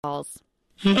From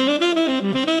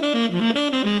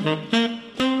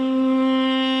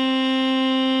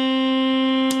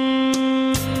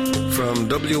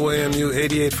WAMU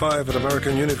 88.5 at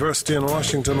American University in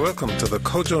Washington, welcome to the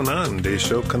Kojo Nan Day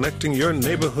Show, connecting your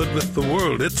neighborhood with the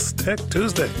world. It's Tech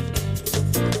Tuesday.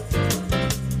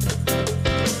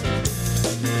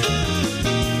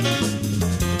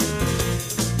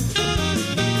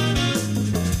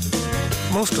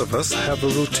 Most of us have a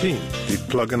routine. We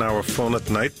plug in our phone at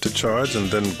night to charge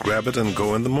and then grab it and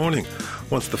go in the morning.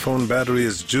 Once the phone battery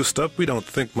is juiced up, we don't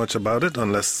think much about it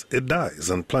unless it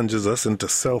dies and plunges us into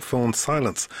cell phone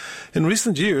silence. In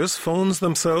recent years, phones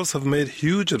themselves have made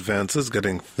huge advances,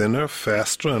 getting thinner,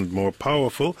 faster, and more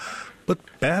powerful. But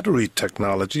battery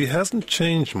technology hasn't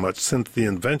changed much since the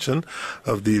invention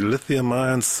of the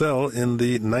lithium-ion cell in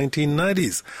the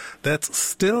 1990s. That's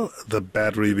still the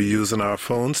battery we use in our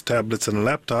phones, tablets, and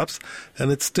laptops, and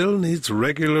it still needs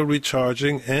regular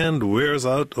recharging and wears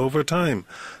out over time.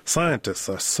 Scientists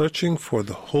are searching for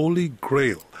the Holy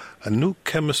Grail, a new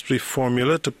chemistry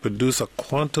formula to produce a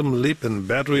quantum leap in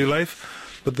battery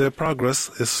life, but their progress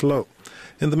is slow.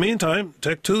 In the meantime,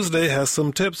 Tech Tuesday has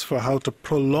some tips for how to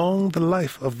prolong the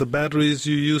life of the batteries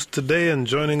you use today, and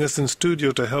joining us in studio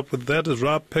to help with that is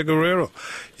Rob Pegoraro,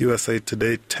 USA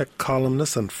Today tech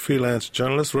columnist and freelance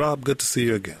journalist. Rob, good to see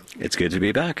you again. It's good to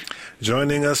be back.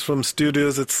 Joining us from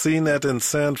studios at CNET in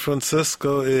San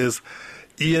Francisco is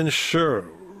Ian Scher,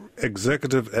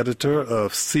 executive editor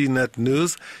of CNET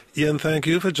News. Ian, thank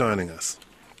you for joining us.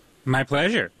 My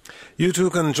pleasure. You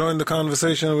too can join the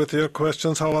conversation with your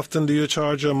questions. How often do you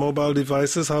charge your mobile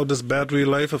devices? How does battery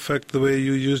life affect the way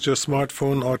you use your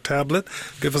smartphone or tablet?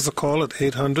 Give us a call at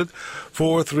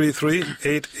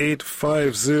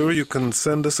 800-433-8850. You can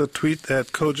send us a tweet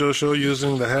at Kojo Show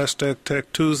using the hashtag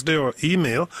TechTuesday or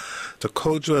email to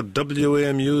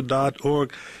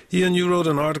kojo@wamu.org. Ian, you wrote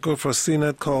an article for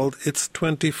CNET called It's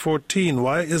 2014.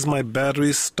 Why is my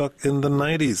battery stuck in the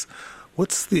 90s?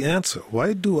 What's the answer?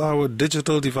 Why do our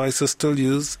digital devices still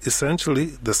use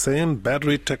essentially the same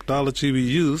battery technology we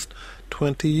used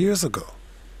 20 years ago?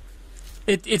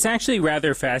 It's actually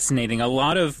rather fascinating. A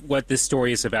lot of what this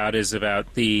story is about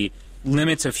the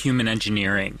limits of human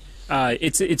engineering.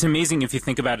 It's amazing if you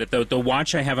think about it. The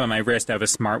watch I have on my wrist, I have a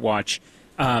smartwatch,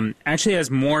 actually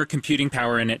has more computing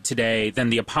power in it today than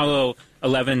the Apollo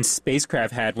 11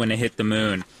 spacecraft had when it hit the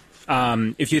moon.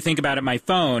 If you think about it, my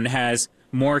phone has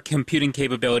more computing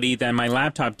capability than my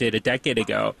laptop did a decade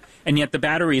ago, and yet the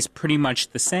battery is pretty much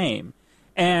the same.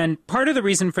 And part of the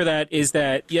reason for that is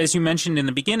that, as you mentioned in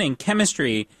the beginning,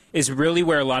 chemistry is really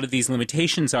where a lot of these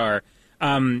limitations are.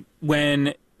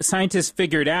 When scientists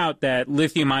figured out that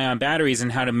lithium-ion batteries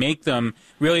and how to make them,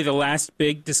 really the last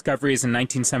big discoveries in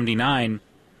 1979,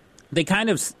 they kind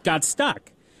of got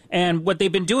stuck. And what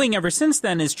they've been doing ever since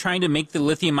then is trying to make the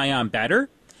lithium-ion better.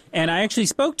 And I actually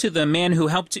spoke to the man who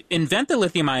helped invent the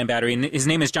lithium-ion battery, and his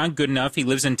name is John Goodenough. He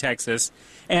lives in Texas.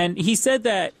 And he said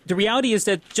that the reality is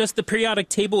that just the periodic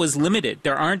table is limited.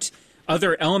 There aren't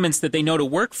other elements that they know to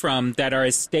work from that are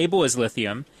as stable as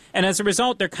lithium. And as a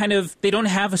result, they don't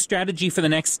have a strategy for the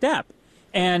next step.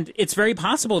 And it's very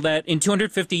possible that in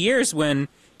 250 years, when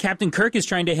Captain Kirk is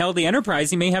trying to hail the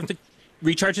Enterprise, he may have to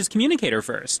recharge his communicator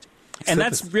first. And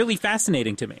that's really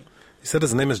fascinating to me. You said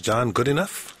his name is John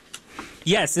Goodenough?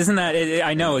 Yes, isn't that?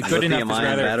 I know. Good enough is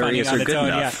rather funny on its own.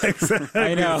 Yeah, exactly.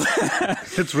 I know.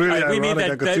 It's really ironic. We need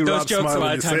I could see those Rob jokes a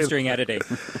lot of times it. during editing.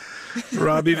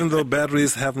 Rob, even though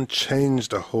batteries haven't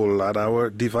changed a whole lot, our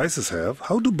devices have.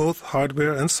 How do both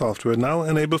hardware and software now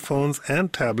enable phones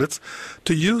and tablets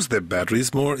to use their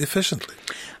batteries more efficiently?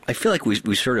 I feel like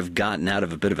we've sort of gotten out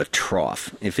of a bit of a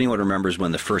trough. If anyone remembers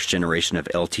when the first generation of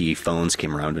LTE phones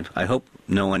came around, I hope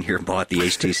no one here bought the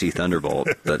HTC Thunderbolt,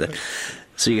 but...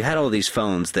 So you had all these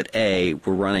phones that, A,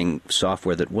 were running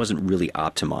software that wasn't really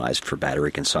optimized for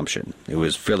battery consumption. It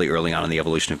was fairly early on in the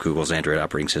evolution of Google's Android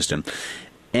operating system.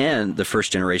 And the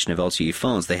first generation of LTE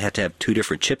phones, they had to have two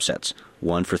different chipsets,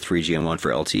 one for 3G and one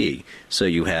for LTE. So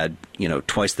you had,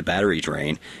 twice the battery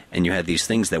drain, and you had these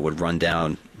things that would run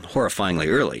down horrifyingly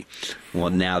early. Well,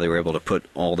 now they were able to put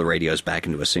all the radios back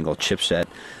into a single chipset.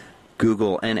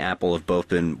 Google and Apple have both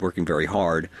been working very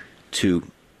hard to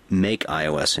make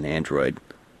iOS and Android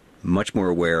much more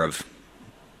aware of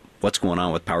what's going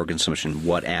on with power consumption,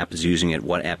 what app is using it,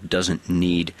 what app doesn't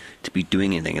need to be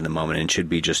doing anything in the moment and should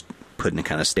be just put in a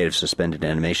kind of state of suspended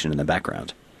animation in the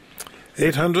background.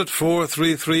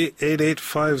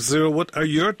 800-433-8850. What are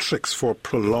your tricks for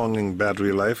prolonging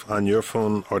battery life on your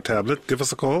phone or tablet? Give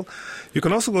us a call. You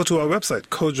can also go to our website,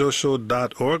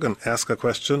 kojoshow.org, and ask a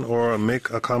question or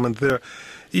make a comment there.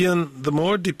 Ian, the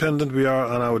more dependent we are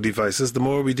on our devices, the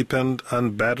more we depend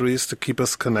on batteries to keep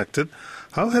us connected.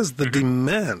 How has the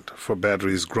demand for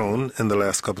batteries grown in the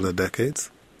last couple of decades?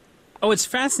 Oh, it's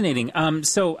fascinating.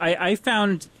 So I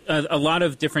found a lot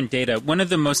of different data. One of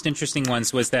the most interesting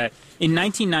ones was that in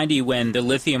 1990, when the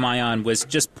lithium ion was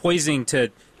just poising to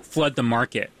flood the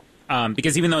market,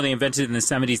 because even though they invented it in the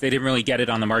 70s, they didn't really get it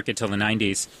on the market till the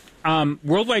 90s.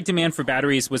 Worldwide demand for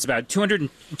batteries was about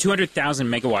 200,000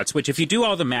 megawatts, which if you do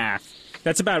all the math,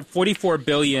 that's about 44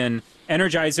 billion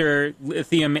Energizer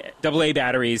lithium AA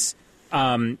batteries.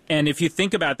 And if you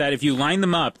think about that, if you line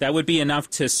them up, that would be enough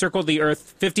to circle the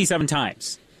Earth 57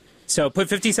 times. So put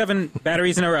 57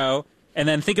 batteries in a row, and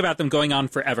then think about them going on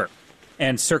forever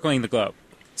and circling the globe.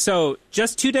 So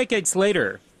just 2 decades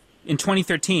later, in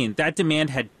 2013, that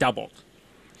demand had doubled.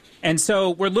 And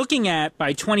so we're looking at,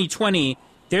 by 2020,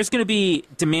 there's going to be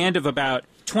demand of about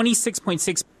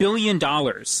 $26.6 billion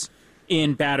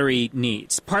in battery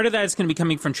needs. Part of that is going to be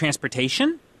coming from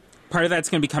transportation. Part of that's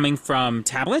going to be coming from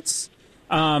tablets,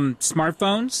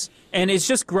 smartphones, and it's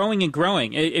just growing and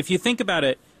growing. If you think about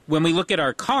it, when we look at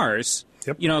our cars,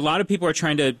 Yep. a lot of people are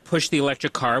trying to push the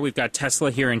electric car. We've got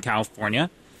Tesla here in California.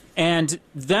 And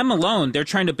them alone, they're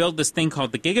trying to build this thing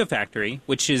called the Gigafactory,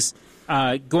 which is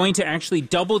going to actually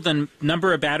double the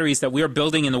number of batteries that we are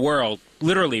building in the world,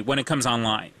 literally, when it comes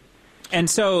online. And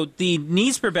so the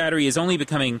needs for battery is only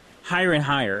becoming higher and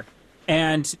higher.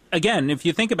 And again, if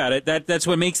you think about it, that's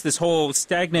what makes this whole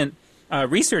stagnant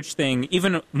research thing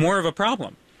even more of a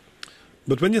problem.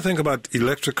 But when you think about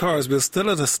electric cars, we're still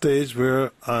at a stage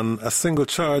where on a single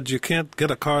charge, you can't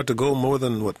get a car to go more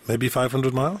than, maybe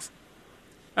 500 miles?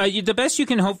 The best you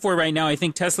can hope for right now, I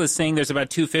think Tesla is saying there's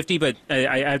about 250, but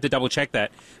I have to double-check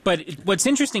that. But what's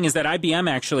interesting is that IBM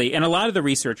actually, and a lot of the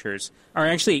researchers, are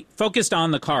actually focused on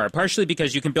the car, partially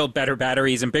because you can build better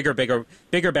batteries and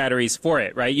bigger batteries for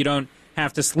it, right? You don't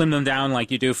have to slim them down like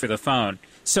you do for the phone.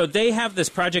 So they have this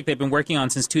project they've been working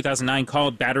on since 2009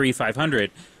 called Battery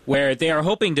 500, where they are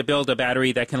hoping to build a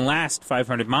battery that can last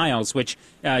 500 miles, which,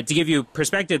 to give you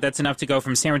perspective, that's enough to go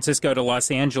from San Francisco to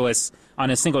Los Angeles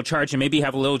on a single charge and maybe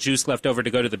have a little juice left over to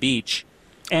go to the beach.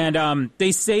 And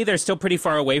they say they're still pretty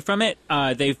far away from it.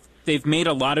 They've made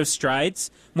a lot of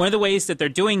strides. One of the ways that they're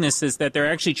doing this is that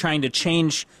they're actually trying to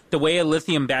change the way a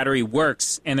lithium battery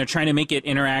works, and they're trying to make it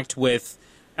interact with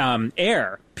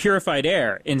air, purified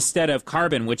air, instead of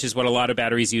carbon, which is what a lot of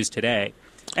batteries use today.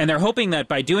 And they're hoping that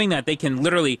by doing that, they can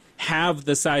literally halve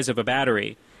the size of a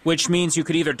battery, which means you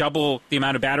could either double the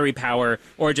amount of battery power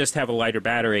or just have a lighter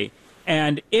battery.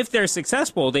 And if they're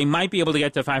successful, they might be able to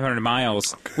get to 500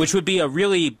 miles, which would be a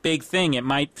really big thing. It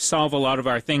might solve a lot of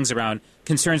our things around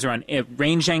concerns around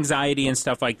range anxiety and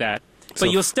stuff like that.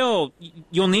 But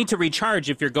you'll need to recharge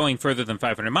if you're going further than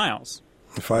 500 miles.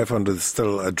 500 is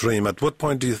still a dream. At what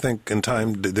point do you think in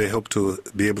time they hope to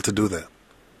be able to do that?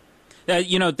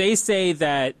 They say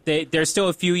that they're still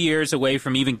a few years away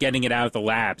from even getting it out of the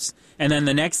labs. And then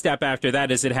the next step after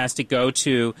that is it has to go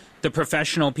to the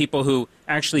professional people who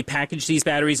actually package these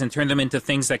batteries and turn them into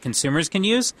things that consumers can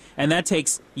use. And that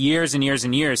takes years and years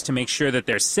and years to make sure that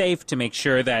they're safe, to make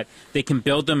sure that they can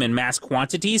build them in mass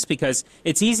quantities, because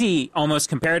it's easy almost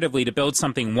comparatively to build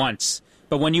something once.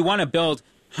 But when you want to build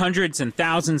hundreds and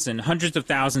thousands and hundreds of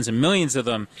thousands and millions of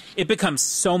them, it becomes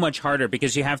so much harder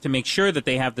because you have to make sure that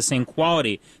they have the same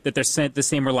quality, that they're the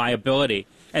same reliability.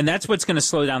 And that's what's going to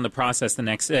slow down the process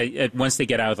once they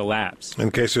get out of the labs.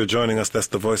 In case you're joining us, that's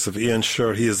the voice of Ian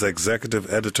Scher. He is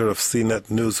executive editor of CNET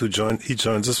News. He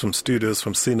joins us from studios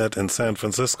from CNET in San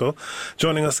Francisco.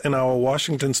 Joining us in our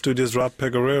Washington studios, Rob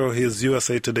Pegoraro. He is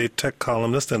USA Today tech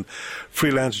columnist and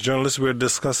freelance journalist. We're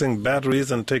discussing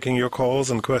batteries and taking your calls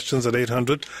and questions at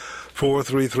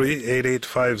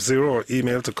 800-433-8850 or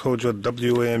email to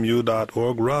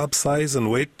kojo@wamu.org. Rob, size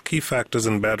and weight, key factors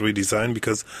in battery design,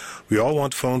 because we all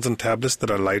want phones and tablets that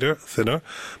are lighter, thinner,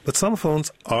 but some phones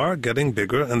are getting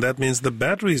bigger, and that means the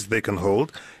batteries they can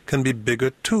hold can be bigger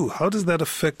too. How does that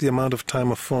affect the amount of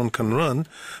time a phone can run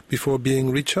before being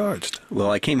recharged?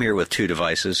 Well, I came here with 2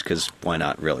 devices, because why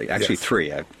not, really? Actually, Yes.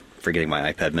 3. I'm forgetting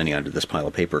my iPad mini under this pile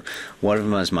of paper. One of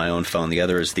them is my own phone. The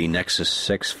other is the Nexus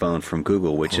 6 phone from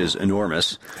Google, which is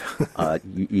enormous.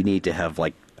 You need to have,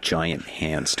 giant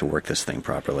hands to work this thing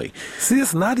properly. See,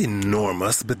 it's not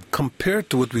enormous, but compared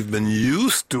to what we've been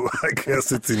used to, I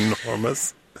guess it's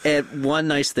enormous. And one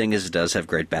nice thing is it does have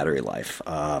great battery life.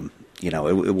 It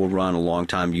will run a long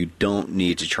time. You don't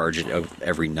need to charge it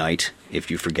every night. If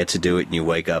you forget to do it and you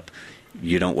wake up,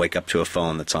 you don't wake up to a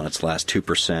phone that's on its last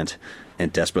 2%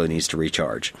 and desperately needs to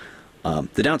recharge.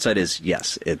 The downside is,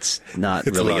 yes, it's not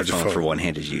really a phone for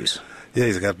one-handed use. Yeah,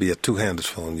 he's got to be a two-handed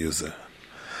phone user.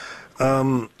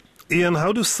 Ian,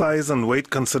 how do size and weight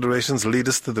considerations lead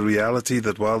us to the reality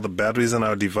that while the batteries in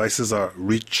our devices are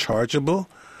rechargeable,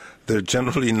 they're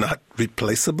generally not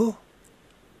replaceable?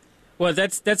 Well,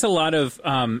 that's a lot of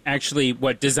actually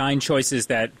what design choices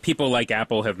that people like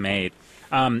Apple have made.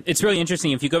 It's really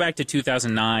interesting. If you go back to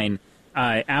 2009,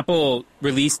 Apple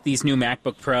released these new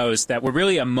MacBook Pros that were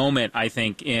really a moment, I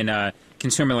think, in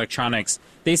consumer electronics.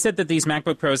 They said that these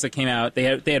MacBook Pros that came out, they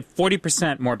had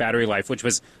 40% more battery life, which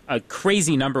was a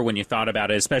crazy number when you thought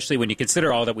about it, especially when you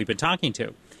consider all that we've been talking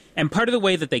to. And part of the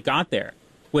way that they got there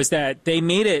was that they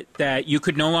made it that you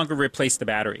could no longer replace the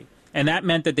battery. And that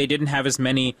meant that they didn't have as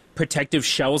many protective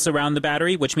shells around the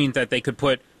battery, which means that they could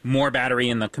put more battery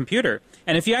in the computer.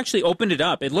 And if you actually opened it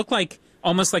up, it looked like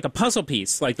almost like a puzzle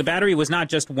piece. Like the battery was not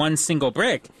just one single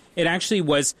brick. It actually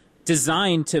was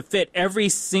designed to fit every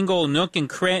single nook and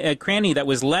cranny that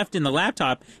was left in the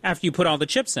laptop after you put all the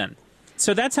chips in.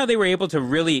 So that's how they were able to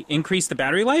really increase the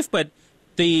battery life. But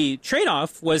the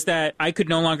trade-off was that I could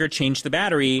no longer change the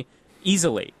battery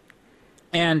easily.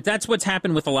 And that's what's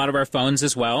happened with a lot of our phones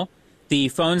as well. The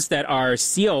phones that are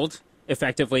sealed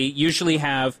effectively usually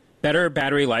have better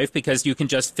battery life because you can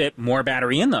just fit more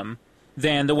battery in them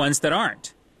than the ones that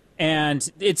aren't.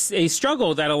 And it's a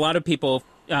struggle that a lot of people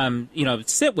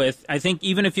sit with. I think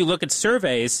even if you look at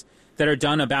surveys that are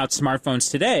done about smartphones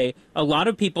today, a lot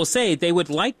of people say they would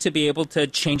like to be able to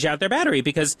change out their battery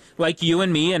because, like you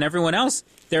and me and everyone else,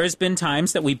 there has been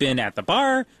times that we've been at the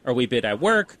bar or we've been at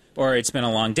work or it's been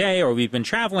a long day or we've been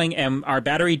traveling and our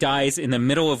battery dies in the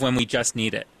middle of when we just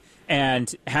need it.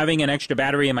 And having an extra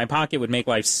battery in my pocket would make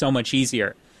life so much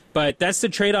easier. But that's the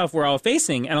trade-off we're all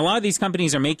facing. And a lot of these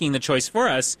companies are making the choice for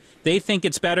us. They think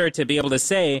it's better to be able to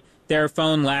say their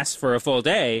phone lasts for a full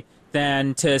day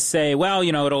than to say, well,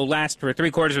 it'll last for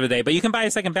 3/4 of a day, but you can buy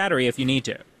a second battery if you need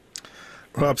to.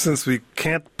 Rob, since we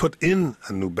can't put in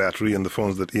a new battery in the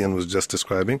phones that Ian was just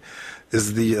describing,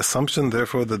 is the assumption,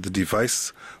 therefore, that the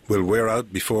device will wear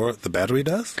out before the battery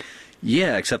does?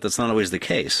 Yeah, except that's not always the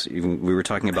case. We were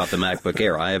talking about the MacBook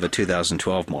Air. I have a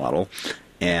 2012 model,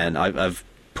 and I've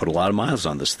put a lot of miles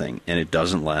on this thing, and it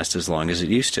doesn't last as long as it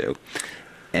used to.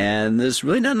 And there's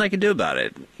really nothing I can do about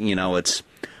it.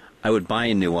 I would buy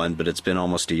a new one, but it's been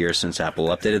almost a year since Apple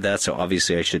updated that, so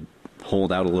obviously I should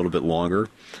hold out a little bit longer.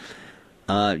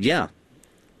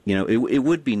 It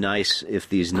would be nice if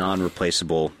these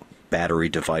non-replaceable battery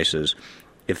devices,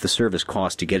 if the service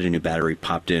cost to get a new battery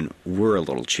popped in were a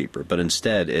little cheaper. But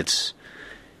instead,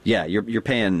 you're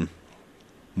paying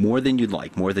more than you'd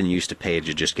like, more than you used to pay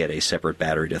to just get a separate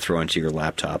battery to throw into your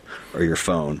laptop or your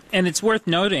phone. And it's worth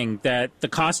noting that the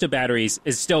cost of batteries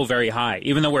is still very high.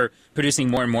 Even though we're producing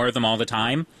more and more of them all the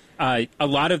time, a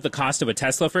lot of the cost of a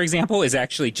Tesla, for example, is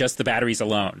actually just the batteries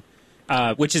alone,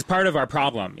 which is part of our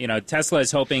problem. Tesla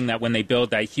is hoping that when they build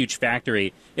that huge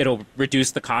factory, it'll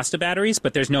reduce the cost of batteries,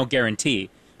 but there's no guarantee,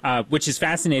 which is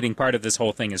fascinating part of this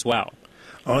whole thing as well.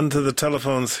 On to the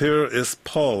telephones. Here is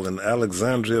Paul in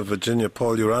Alexandria, Virginia.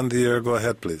 Paul, you're on the air. Go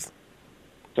ahead, please.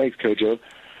 Thanks, Kojo.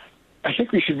 I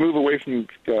think we should move away from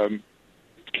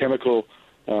chemical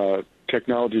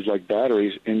technologies like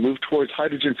batteries and move towards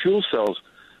hydrogen fuel cells,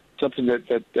 something that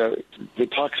the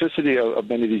toxicity of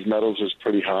many of these metals is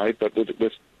pretty high, but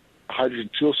with hydrogen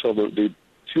fuel cell, the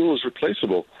fuel is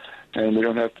replaceable, and we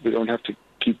don't have to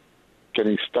keep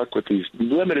getting stuck with these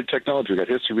limited technology. We got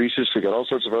hysteresis, we got all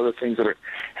sorts of other things that are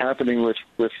happening with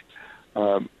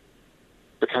the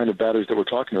kind of batteries that we're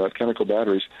talking about, chemical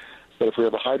batteries. But if we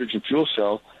have a hydrogen fuel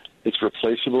cell, it's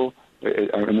replaceable,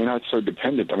 and we're not so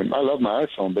dependent. I mean, I love my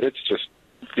iPhone, but it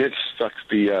sucks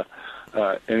the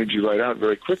energy right out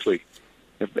very quickly.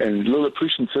 And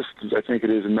Lilliputian Systems, I think it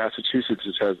is in Massachusetts,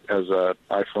 has a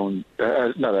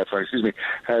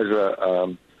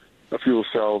fuel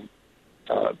cell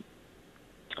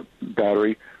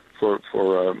battery for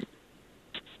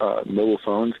mobile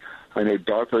phones. I know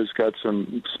DARPA's got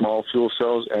some small fuel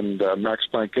cells, and Max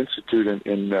Planck Institute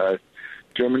in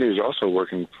Germany is also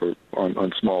working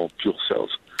on small fuel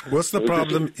cells. What's the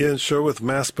problem, Ian, sure, with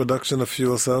mass production of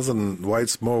fuel cells and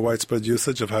more widespread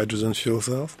usage of hydrogen fuel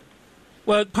cells?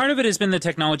 Well, part of it has been the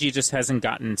technology just hasn't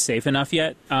gotten safe enough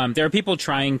yet. There are people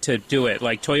trying to do it.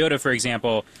 Like Toyota, for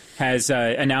example, has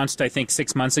announced, I think,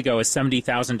 6 months ago, a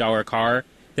 $70,000 car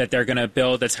that they're going to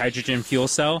build that's hydrogen fuel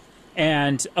cell.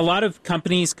 And a lot of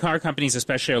companies, car companies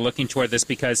especially, are looking toward this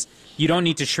because you don't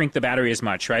need to shrink the battery as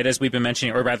much, right, as we've been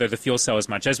mentioning, or rather the fuel cell as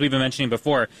much. As we've been mentioning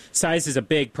before, size is a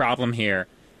big problem here.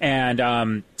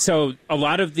 And so a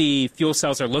lot of the fuel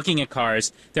cells are looking at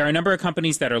cars. There are a number of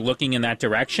companies that are looking in that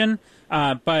direction.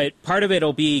 But part of it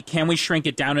will be, can we shrink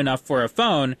it down enough for a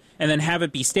phone and then have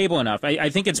it be stable enough? I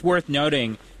think it's worth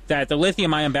noting that the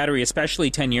lithium-ion battery,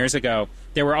 especially 10 years ago,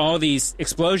 there were all these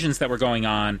explosions that were going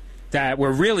on that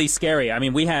were really scary. I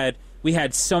mean, we had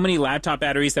so many laptop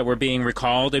batteries that were being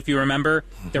recalled, if you remember.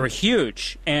 They were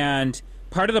huge. And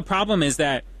part of the problem is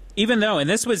that even though, and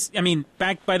this was, I mean,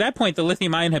 back by that point, the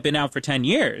lithium-ion had been out for 10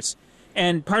 years.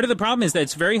 And part of the problem is that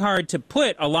it's very hard to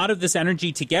put a lot of this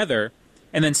energy together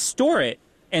and then store it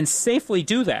and safely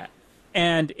do that.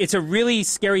 And it's a really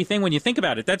scary thing when you think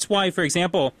about it. That's why, for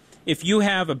example, if you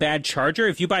have a bad charger,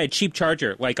 if you buy a cheap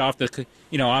charger, like off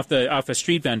a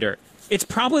street vendor, it's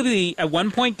probably at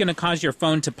one point going to cause your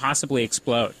phone to possibly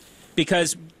explode,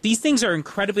 because these things are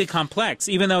incredibly complex.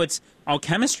 Even though it's all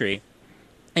chemistry,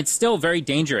 it's still very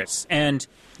dangerous, and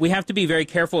we have to be very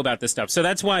careful about this stuff. So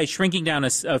that's why shrinking down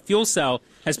a fuel cell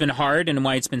has been hard and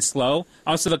why it's been slow.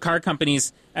 Also, the car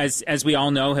companies, as we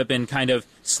all know, have been kind of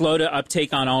slow to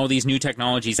uptake on all these new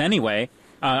technologies anyway,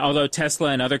 although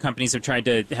Tesla and other companies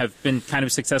have been kind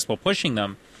of successful pushing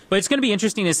them. But it's going to be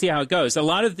interesting to see how it goes. A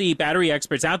lot of the battery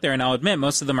experts out there, and I'll admit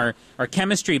most of them are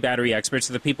chemistry battery experts,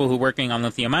 so the people who are working on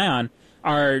lithium-ion,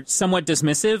 are somewhat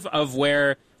dismissive of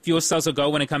where fuel cells will go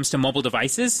when it comes to mobile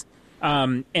devices.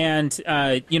 They're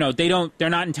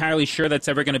not entirely sure that's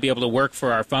ever going to be able to work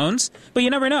for our phones, but you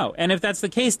never know. And if that's the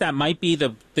case, that might be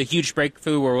the huge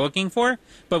breakthrough we're looking for.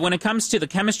 But when it comes to the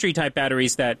chemistry type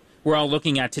batteries that we're all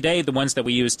looking at today, the ones that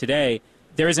we use today,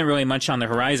 there isn't really much on the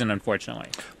horizon, unfortunately.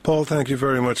 Paul, thank you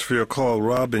very much for your call.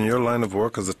 Rob, in your line of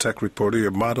work as a tech reporter,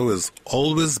 your motto is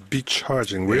always be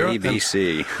charging.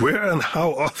 ABC. Where and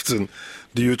how often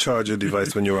do you charge your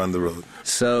device when you're on the road?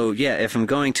 So, yeah, if I'm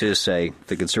going to, say,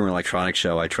 the Consumer Electronics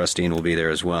Show, I trust Dean will be there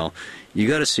as well. You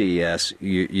go to CES,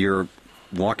 you're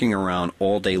walking around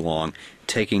all day long,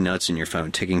 taking notes in your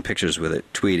phone, taking pictures with it,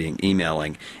 tweeting,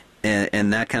 emailing,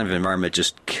 and that kind of environment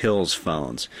just kills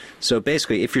phones. So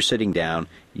basically, if you're sitting down,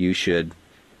 you should,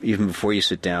 even before you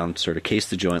sit down, sort of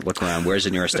case the joint, look around, where's the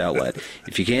nearest outlet?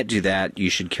 If you can't do that, you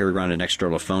should carry around an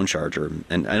external phone charger.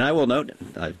 And I will note,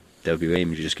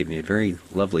 WAMU just gave me a very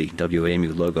lovely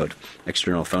WAMU logoed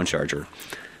external phone charger.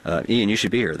 Ian, you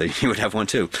should be here. You would have one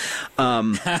too.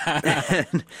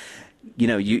 And,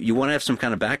 you want to have some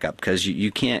kind of backup, because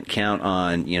you can't count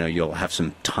on, you'll have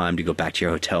some time to go back to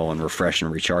your hotel and refresh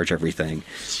and recharge everything.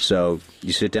 So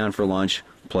you sit down for lunch,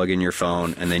 plug in your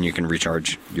phone, and then you can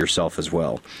recharge yourself as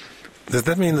well. Does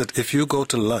that mean that if you go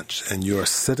to lunch and you're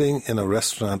sitting in a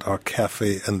restaurant or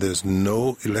cafe and there's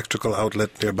no electrical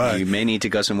outlet nearby, you may need to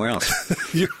go somewhere else?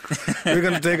 We're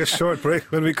going to take a short break.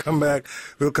 When we come back,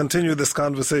 we'll continue this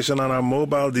conversation on our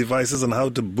mobile devices and how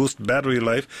to boost battery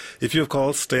life. If you've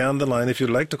called, stay on the line. If you'd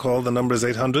like to call, the number is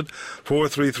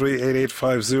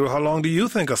 800-433-8850. How long do you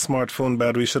think a smartphone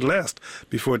battery should last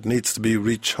before it needs to be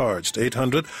recharged?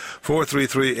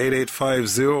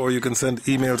 800-433-8850, or you can send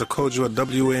email to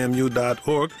kojo@wamu.org.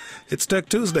 It's Tech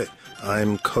Tuesday.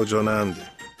 I'm Kojo Nandi.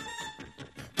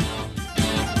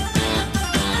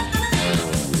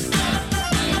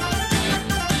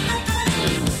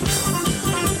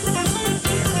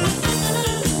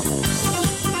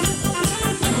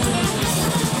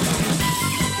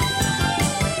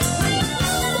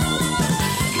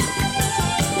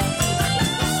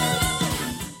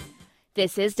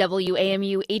 This is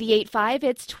WAMU 88.5.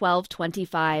 It's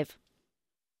 12:25.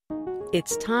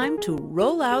 It's time to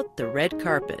roll out the red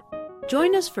carpet.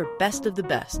 Join us for Best of the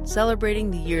Best,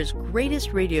 celebrating the year's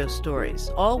greatest radio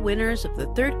stories, all winners of the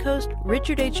Third Coast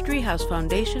Richard H. Driehaus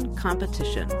Foundation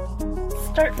competition.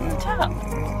 Starting tough.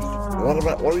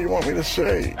 What do you want me to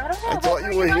say? I thought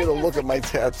you were here to look at my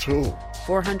tattoo.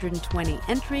 420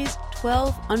 entries,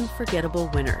 12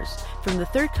 unforgettable winners from the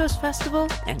Third Coast Festival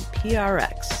and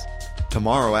PRX.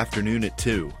 Tomorrow afternoon at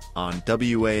 2 on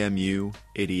WAMU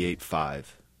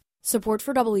 88.5. Support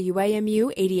for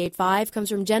WAMU 88.5 comes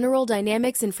from General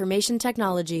Dynamics Information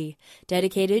Technology,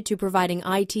 dedicated to providing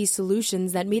IT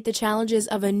solutions that meet the challenges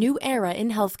of a new era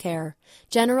in healthcare.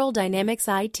 General Dynamics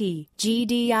IT,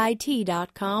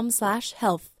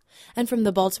 gdit.com/health. And from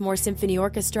the Baltimore Symphony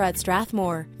Orchestra at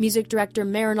Strathmore, music director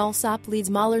Marin Alsop leads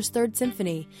Mahler's Third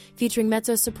Symphony, featuring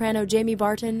mezzo-soprano Jamie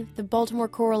Barton, the Baltimore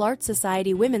Choral Arts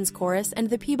Society Women's Chorus, and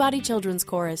the Peabody Children's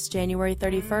Chorus, January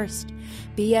 31st.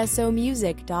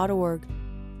 bsomusic.org.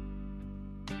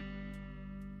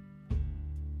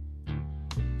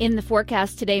 In the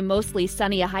forecast today, mostly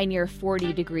sunny, a high near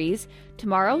 40 degrees.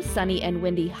 Tomorrow, sunny and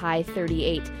windy, high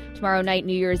 38. Tomorrow night,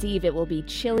 New Year's Eve, it will be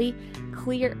chilly,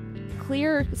 clear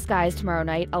skies tomorrow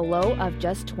night, a low of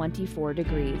just 24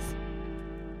 degrees.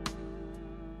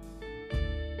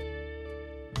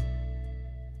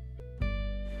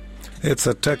 It's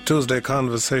a Tech Tuesday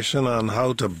conversation on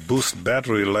how to boost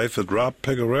battery life with Rob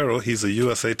Pegoraro. He's a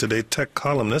USA Today tech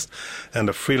columnist and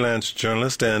a freelance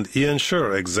journalist, and Ian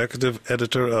Scher, executive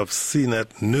editor of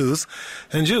CNET News.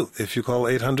 And you, if you call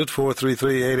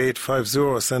 800-433-8850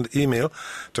 or send email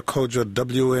to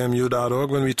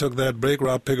kojo@wamu.org. When we took that break,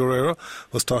 Rob Pegoraro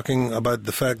was talking about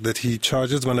the fact that he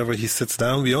charges whenever he sits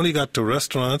down. We only got to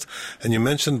restaurants, and you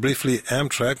mentioned briefly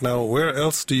Amtrak. Now, where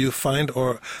else do you find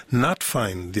or not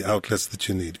find the outlets that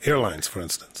you need? Airlines, for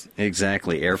instance.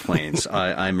 Exactly, airplanes.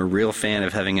 I'm a real fan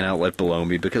of having an outlet below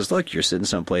me because, look, you're sitting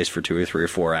someplace for 2 or 3 or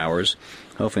 4 hours,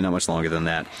 hopefully not much longer than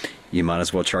that. You might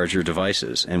as well charge your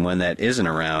devices. And when that isn't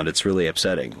around, it's really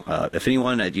upsetting. If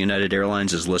anyone at United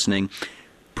Airlines is listening,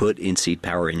 put in-seat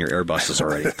power in your Airbuses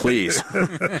already, please.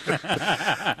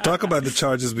 Talk about the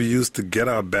chargers we use to get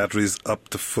our batteries up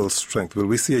to full strength. Will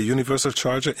we see a universal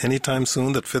charger anytime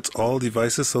soon that fits all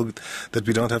devices so that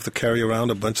we don't have to carry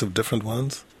around a bunch of different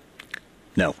ones?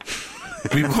 No.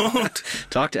 We won't.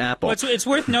 Talk to Apple. Well, it's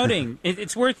worth noting.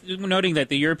 It's worth noting that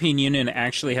the European Union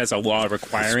actually has a law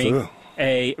requiring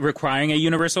a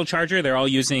universal charger. They're all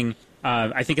using,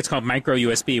 I think it's called micro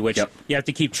USB, which you have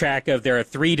to keep track of. There are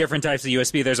 3 different types of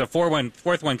USB. There's a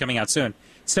fourth one coming out soon.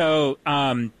 So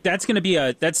that's going to be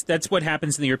that's what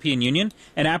happens in the European Union.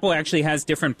 And Apple actually has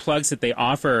different plugs that they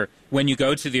offer when you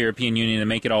go to the European Union to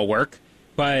make it all work.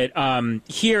 But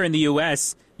here in the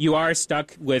U.S., you are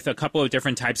stuck with a couple of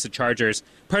different types of chargers.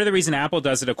 Part of the reason Apple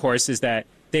does it, of course, is that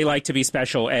they like to be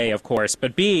special, A, of course.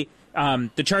 But B,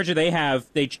 the charger they have,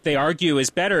 they argue is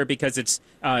better because it's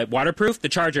waterproof, the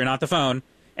charger, not the phone.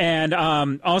 And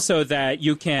also that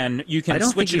you can switch it around. I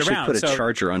don't think you should put a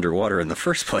charger underwater in the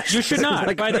first place. You should not,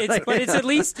 but it's at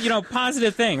least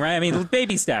positive thing, right? I mean,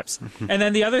 baby steps. And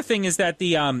then the other thing is that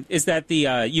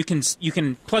you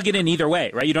can plug it in either way,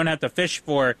 right? You don't have to fish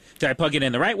for, did I plug it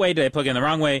in the right way? Did I plug it in the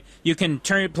wrong way? You can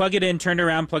plug it in, turn it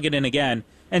around, plug it in again.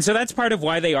 And so that's part of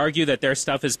why they argue that their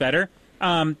stuff is better.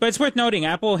 But it's worth noting,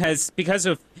 Apple has, because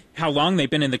of how long they've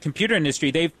been in the computer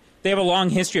industry, they have a long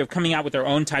history of coming out with their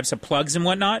own types of plugs and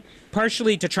whatnot,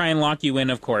 partially to try and lock you in,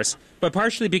 of course, but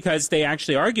partially because they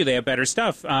actually argue they have better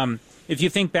stuff. If you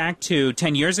think back to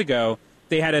 10 years ago,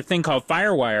 they had a thing called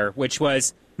FireWire, which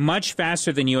was much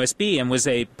faster than USB and was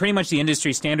pretty much the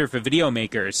industry standard for video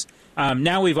makers.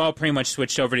 Now we've all pretty much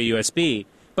switched over to USB.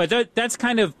 But that's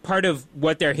kind of part of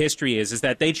what their history is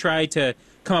that they try to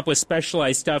come up with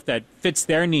specialized stuff that fits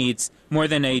their needs more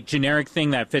than a generic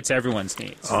thing that fits everyone's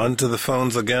needs. On to the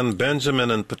phones again.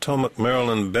 Benjamin in Potomac,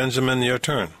 Maryland. Benjamin, your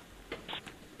turn.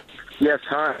 Yes,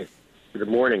 hi. Good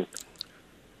morning.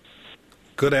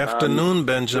 Good afternoon,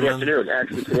 Benjamin. Good afternoon.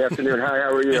 Actually, good afternoon. Hi,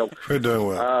 how are you? We're doing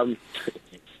well.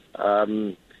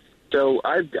 So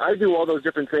I do all those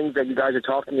different things that you guys are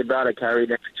talking about. I carry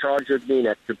an extra charger with me, an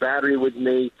extra battery with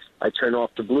me. I turn off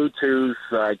the Bluetooth.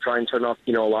 I try and turn off,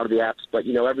 a lot of the apps. But,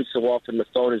 every so often the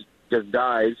phone just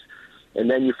dies. And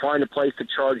then you find a place to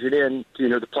charge it in,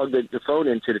 to plug the phone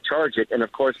into to charge it. And,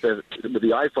 of course, with the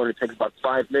iPhone, it takes about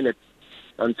 5 minutes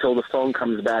until the phone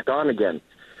comes back on again.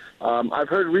 I've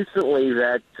heard recently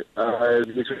that the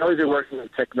Israelis are working on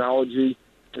technology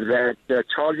that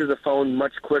charges the phone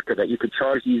much quicker, that you could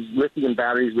charge these lithium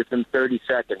batteries within 30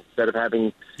 seconds instead of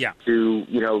having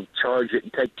to, charge it,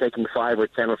 taking 5 or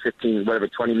 10 or 15,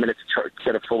 20 minutes to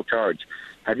get a full charge.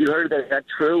 Have you heard that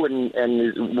true, and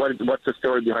what's the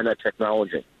story behind that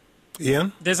technology?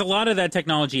 Ian? There's a lot of that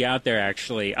technology out there,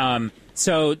 actually.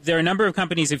 So there are a number of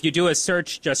companies, if you do a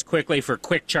search just quickly for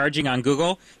quick charging on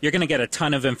Google, you're going to get a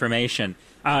ton of information.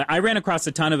 I ran across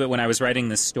a ton of it when I was writing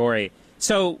this story.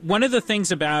 So one of the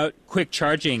things about quick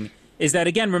charging is that,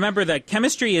 again, remember that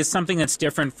chemistry is something that's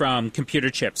different from computer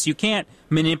chips. You can't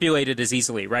manipulate it as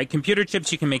easily, right? Computer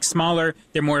chips you can make smaller.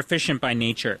 They're more efficient by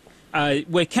nature.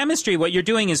 With chemistry, what you're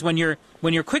doing is when you're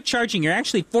quick charging, you're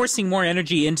actually forcing more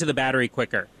energy into the battery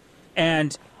quicker.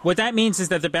 And what that means is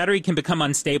that the battery can become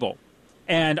unstable.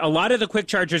 And a lot of the quick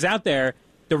chargers out there,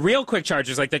 the real quick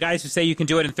chargers, like the guys who say you can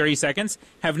do it in 30 seconds,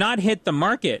 have not hit the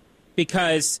market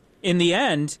because in the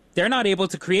end, they're not able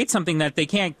to create something that they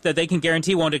can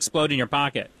guarantee won't explode in your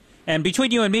pocket. And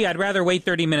between you and me, I'd rather wait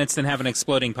 30 minutes than have an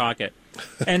exploding pocket.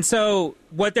 And so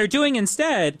what they're doing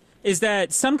instead is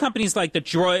that some companies like the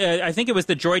Droid, I think it was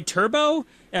the Droid Turbo,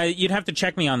 you'd have to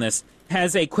check me on this,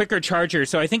 has a quicker charger.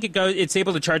 So I think it's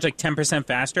able to charge like 10%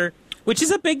 faster, which is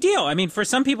a big deal. I mean, for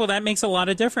some people, that makes a lot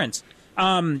of difference.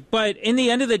 But in the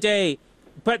end of the day,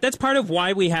 but that's part of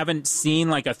why we haven't seen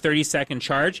like a 30-second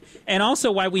charge, and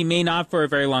also why we may not for a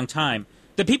very long time.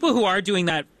 The people who are doing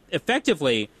that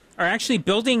effectively are actually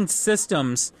building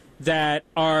systems that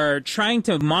are trying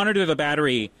to monitor the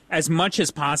battery as much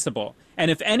as possible.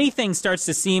 And if anything starts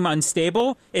to seem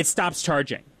unstable, it stops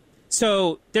charging.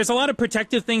 So there's a lot of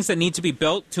protective things that need to be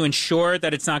built to ensure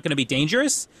that it's not going to be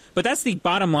dangerous. But that's the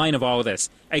bottom line of all of this.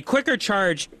 A quicker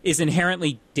charge is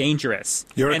inherently dangerous.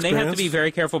 And they have to be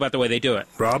very careful about the way they do it.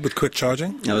 Rob, with quick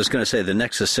charging? I was going to say the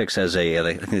Nexus 6 has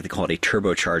I think they call it a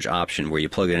turbocharge option, where you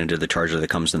plug it into the charger that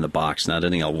comes in the box, not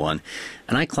an L1.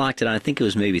 And I clocked it on, I think it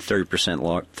was maybe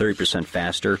 30%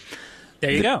 faster.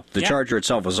 There you go. The charger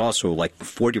itself was also like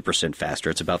 40% faster.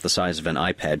 It's about the size of an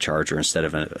iPad charger instead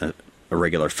of a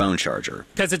regular phone charger.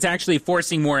 Because it's actually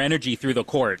forcing more energy through the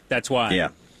cord. That's why.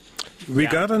 Yeah. We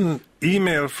got an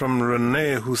email from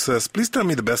Renee who says, please tell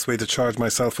me the best way to charge my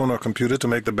cell phone or computer to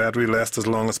make the battery last as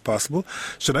long as possible.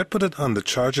 Should I put it on the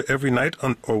charger every night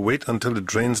or wait until it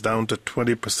drains down to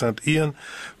 20%? Ian,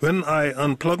 when I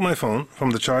unplug my phone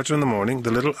from the charger in the morning,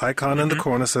 the little icon in the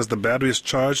corner says the battery is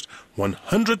charged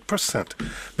 100%.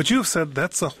 But you've said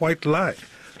that's a white lie.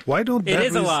 Why don't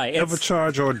batteries ever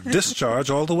charge or discharge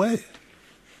all the way?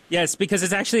 Yes, because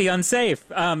it's actually unsafe.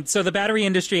 So the battery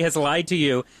industry has lied to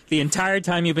you the entire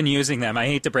time you've been using them. I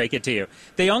hate to break it to you.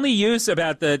 They only use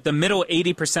about the middle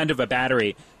 80% of a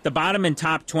battery. The bottom and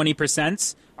top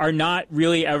 20% are not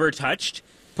really ever touched,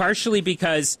 partially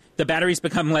because the batteries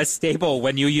become less stable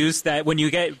when you use that, when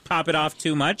you pop it off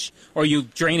too much or you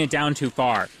drain it down too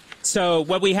far. So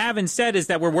what we have instead is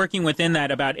that we're working within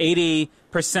that about 80%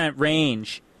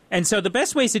 range. And so the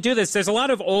best ways to do this, there's a lot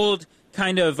of old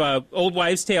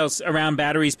wives' tales around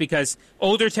batteries, because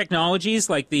older technologies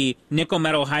like the nickel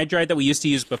metal hydride that we used to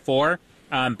use before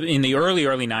in the early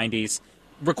 90s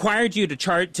required you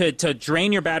to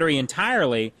drain your battery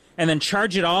entirely and then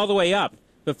charge it all the way up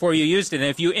before you used it. And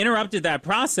if you interrupted that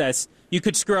process, you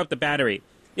could screw up the battery.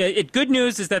 Good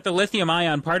news is that the lithium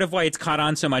ion, part of why it's caught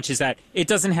on so much is that it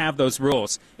doesn't have those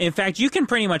rules. In fact, you can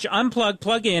pretty much unplug,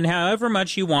 plug in however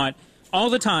much you want all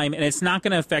the time, and it's not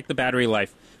going to affect the battery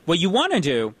life. What you want to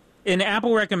do, and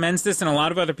Apple recommends this and a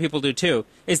lot of other people do too,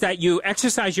 is that you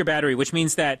exercise your battery, which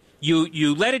means that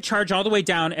you let it charge all the way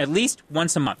down at least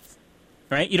once a month.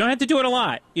 Right? You don't have to do it a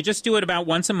lot. You just do it about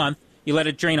once a month. You let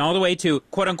it drain all the way to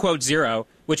quote-unquote zero,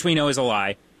 which we know is a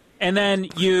lie. And then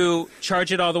you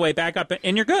charge it all the way back up,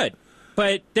 and you're good.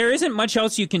 But there isn't much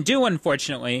else you can do,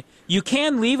 unfortunately. You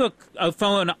can leave a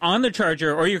phone on the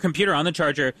charger or your computer on the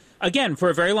charger, again, for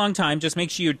a very long time. Just make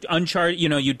sure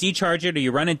you you decharge it or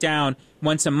you run it down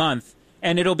once a month,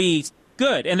 and it'll be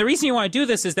good. And the reason you want to do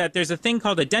this is that there's a thing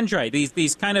called a dendrite,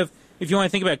 these kind of, if you want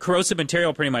to think about corrosive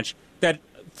material pretty much, that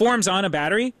forms on a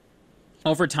battery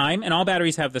over time, and all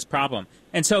batteries have this problem.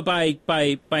 And so by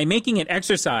making it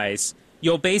exercise,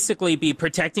 you'll basically be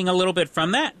protecting a little bit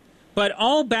from that. But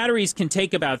all batteries can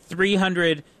take about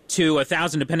 300 to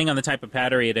 1,000, depending on the type of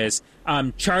battery it is,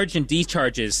 charge and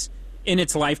decharges in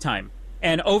its lifetime.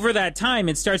 And over that time,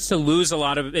 it starts to lose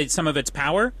some of its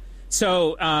power.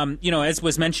 So, as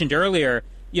was mentioned earlier,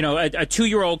 a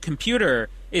 2-year-old computer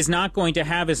is not going to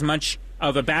have as much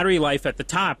of a battery life at the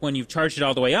top when you've charged it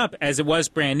all the way up as it was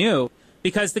brand new,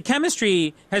 because the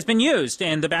chemistry has been used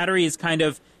and the battery is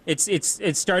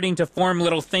it's starting to form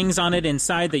little things on it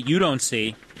inside that you don't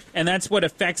see. And that's what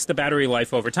affects the battery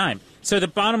life over time. So the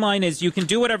bottom line is you can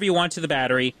do whatever you want to the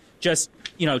battery. Just,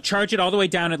 charge it all the way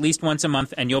down at least once a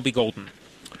month, and you'll be golden.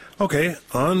 Okay,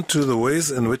 on to the ways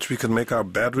in which we can make our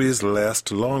batteries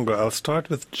last longer. I'll start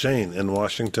with Jane in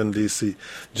Washington, D.C.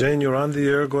 Jane, you're on the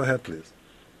air. Go ahead, please.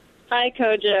 Hi,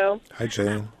 Kojo. Hi,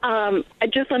 Jane.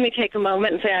 Just let me take a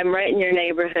moment and say I'm right in your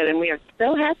neighborhood, and we are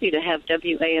so happy to have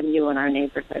WAMU in our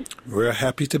neighborhood. We're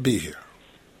happy to be here.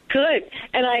 Good.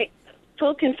 And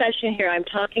full confession here, I'm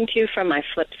talking to you from my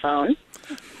flip phone.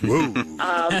 Whoa.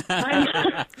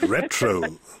 Retro.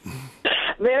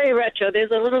 Very retro. There's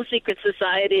a little secret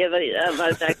society of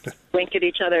us that wink at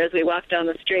each other as we walk down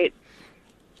the street.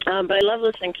 But I love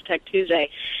listening to Tech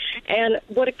Tuesday. And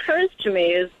what occurs to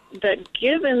me is that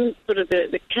given sort of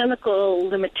the chemical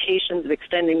limitations of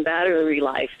extending battery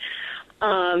life,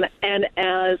 and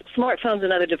as smartphones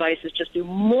and other devices just do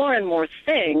more and more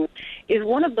things, is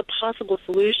one of the possible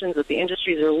solutions that the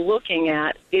industries are looking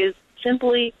at is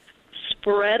simply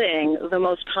spreading the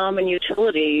most common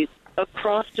utilities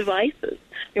across devices.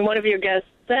 I mean, one of your guests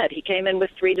said he came in with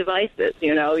 3 devices.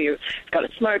 You've got a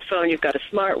smartphone, you've got a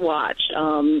smartwatch.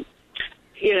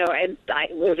 And I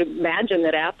would imagine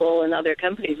that Apple and other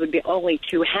companies would be only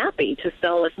too happy to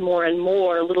sell us more and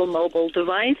more little mobile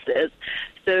devices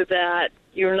so that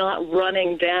you're not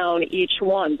running down each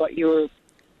one, but you're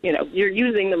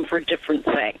using them for different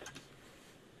things.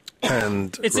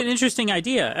 And it's an interesting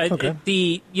idea.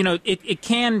 Okay. It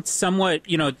can somewhat,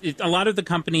 a lot of the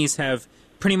companies have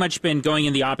pretty much been going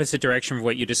in the opposite direction of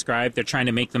what you described. They're trying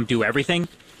to make them do everything.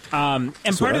 And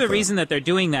part of the reason that they're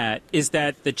doing that is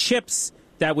that the chips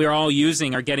that we're all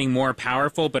using are getting more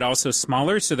powerful but also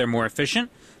smaller, so they're more efficient.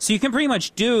 So you can pretty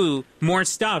much do more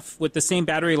stuff with the same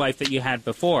battery life that you had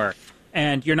before,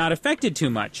 and you're not affected too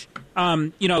much.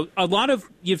 You know, a lot of,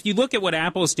 if you look at what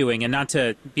Apple's doing, and not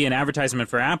to be an advertisement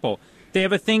for Apple, they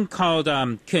have a thing called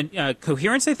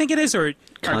coherence, I think it is, or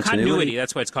continuity,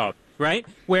 that's what it's called, right?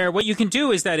 Where what you can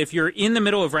do is that if you're in the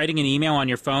middle of writing an email on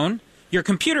your phone, your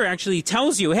computer actually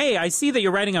tells you, hey, I see that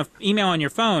you're writing an email on your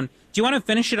phone. Do you want to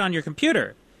finish it on your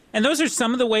computer? And those are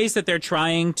some of the ways that they're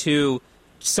trying to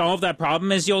solve that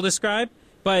problem, as you'll describe.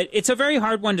 But it's a very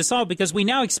hard one to solve because we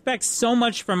now expect so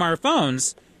much from our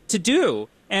phones to do.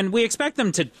 And we expect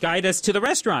them to guide us to the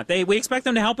restaurant. We expect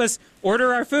them to help us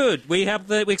order our food. We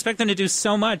expect them to do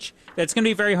so much that it's going to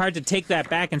be very hard to take that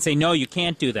back and say, no, you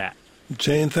can't do that.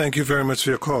 Jane, thank you very much for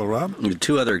your call. Rob?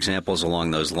 Two other examples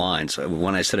along those lines.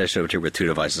 When I said I showed it to you with two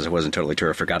devices, I wasn't totally true.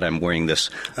 I forgot I'm wearing this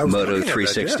Moto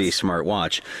 360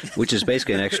 smartwatch, which is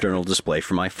basically an external display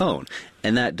for my phone.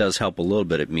 And that does help a little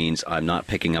bit. It means I'm not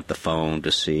picking up the phone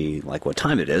to see, like, what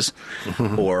time it is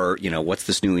or, you know, what's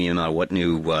this new email, what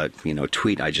new,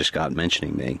 tweet I just got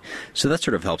mentioning me. So that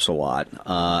sort of helps a lot.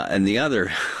 And the other,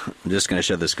 I'm just going to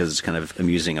show this because it's kind of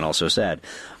amusing and also sad.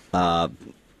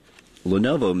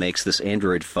 Lenovo makes this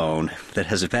Android phone that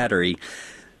has a battery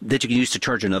that you can use to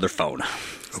charge another phone.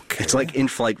 Okay. It's like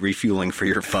in-flight refueling for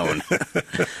your phone.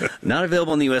 Not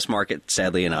available in the U.S. market,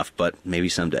 sadly enough, but maybe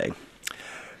someday.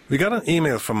 We got an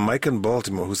email from Mike in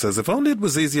Baltimore who says, if only it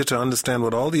was easier to understand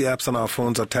what all the apps on our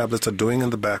phones or tablets are doing in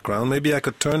the background, maybe I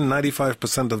could turn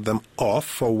 95% of them off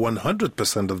for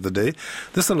 100% of the day.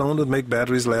 This alone would make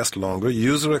batteries last longer.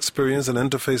 User experience and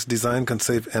interface design can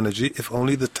save energy if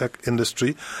only the tech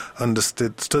industry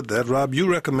understood that. Rob, you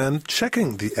recommend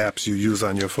checking the apps you use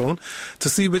on your phone to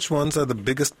see which ones are the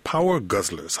biggest power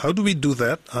guzzlers. How do we do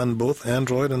that on both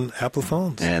Android and Apple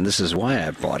phones? And this is why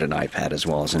I bought an iPad as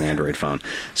well as an Android phone.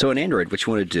 So in Android, what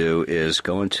you want to do is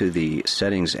go into the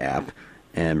Settings app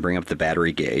and bring up the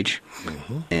battery gauge,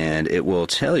 and it will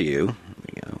tell you,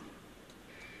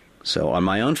 So on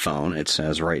my own phone, it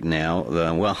says right now,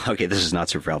 this is not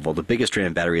super helpful. The biggest drain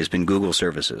of battery has been Google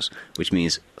services, which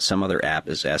means some other app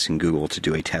is asking Google to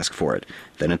do a task for it.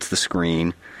 Then it's the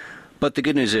screen. But the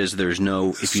good news is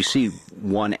if you see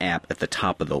one app at the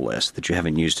top of the list that you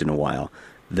haven't used in a while,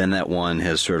 then that one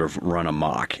has sort of run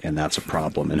amok, and that's a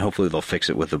problem. And hopefully they'll fix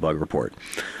it with the bug report.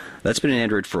 That's been in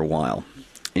Android for a while.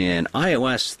 In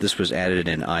iOS, this was added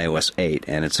in iOS 8,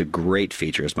 and it's a great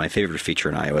feature. It's my favorite feature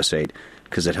in iOS 8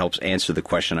 because it helps answer the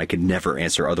question I could never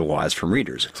answer otherwise from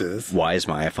readers. Why is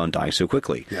my iPhone dying so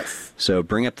quickly? Yes. So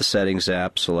bring up the Settings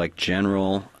app, select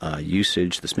General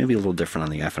Usage. This may be a little different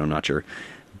on the iPhone, I'm not sure.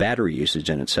 Battery usage,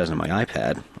 and it says on my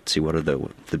iPad. Let's see, what are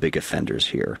the big offenders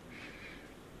here?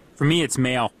 For me, it's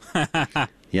mail.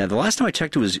 Yeah, the last time I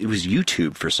checked, it was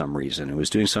YouTube for some reason. It was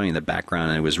doing something in the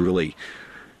background, and it was really...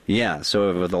 Yeah, so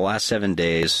over the last 7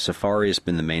 days, Safari has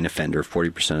been the main offender,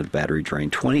 40% of the battery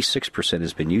drain. 26%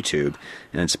 has been YouTube,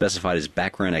 and it's specified as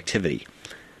background activity.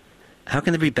 How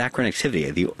can there be background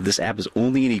activity? This app is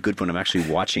only any good when I'm actually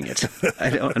watching it. I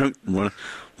don't want to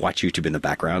watch YouTube in the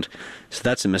background. So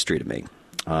that's a mystery to me.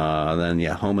 Then,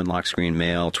 home and lock screen,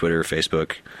 mail, Twitter,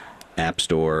 Facebook, App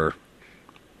Store...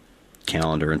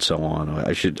 calendar and so on.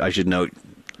 I should note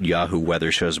Yahoo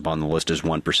Weather shows up on the list as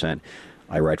 1%.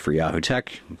 I write for Yahoo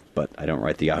Tech, but I don't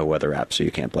write the Yahoo Weather app, so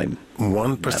you can't blame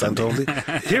 1% only.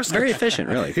 Here's very efficient,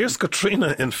 really. Here's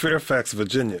Katrina in Fairfax,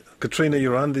 Virginia. Katrina,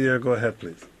 you're on the air. Go ahead,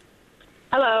 please.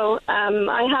 Hello.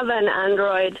 I have an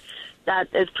Android that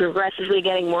is progressively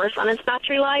getting worse on its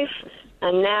battery life,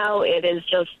 and now it is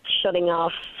just shutting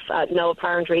off at no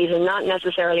apparent reason, not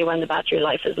necessarily when the battery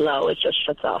life is low. It just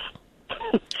shuts off.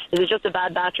 Is it just a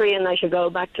bad battery and I should go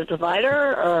back to the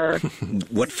provider, or...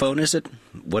 What phone is it?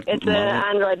 It's an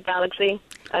Android Galaxy,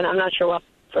 and I'm not sure what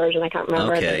version. I can't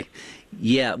remember. Okay.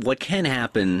 Yeah, what can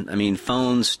happen,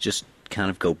 phones just kind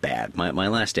of go bad. My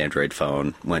last Android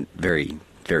phone went very,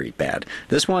 very bad.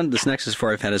 This Nexus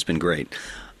 4 I've had has been great.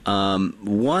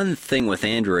 One thing with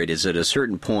Android is at a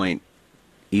certain point,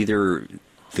 either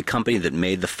the company that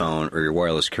made the phone or your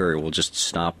wireless carrier will just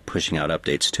stop pushing out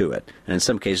updates to it. And in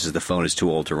some cases, the phone is too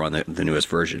old to run the newest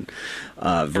version.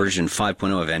 Version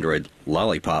 5.0 of Android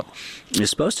Lollipop is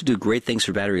supposed to do great things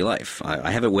for battery life.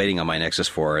 I have it waiting on my Nexus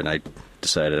 4, and I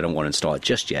decided I don't want to install it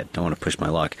just yet. Don't want to push my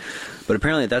luck. But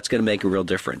apparently that's going to make a real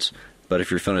difference. But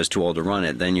if your phone is too old to run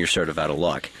it, then you're sort of out of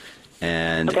luck.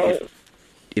 And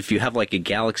if you have like a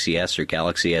Galaxy S or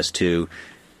Galaxy S2,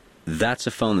 that's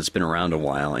a phone that's been around a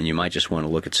while, and you might just want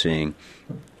to look at seeing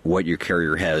what your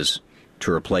carrier has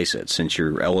to replace it, since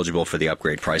you're eligible for the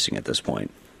upgrade pricing at this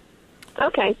point.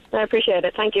 Okay, I appreciate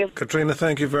it. Thank you. Katrina,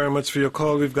 thank you very much for your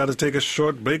call. We've got to take a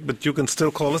short break, but you can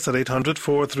still call us at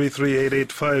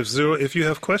 800-433-8850 if you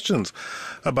have questions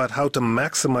about how to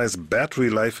maximize battery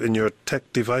life in your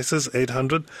tech devices.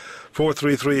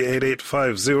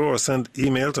 800-433-8850, or send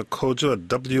email to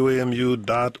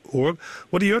kojo@wamu.org.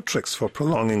 What are your tricks for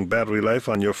prolonging battery life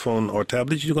on your phone or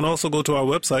tablet? You can also go to our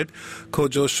website,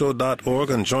 kojoshow.org,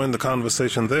 and join the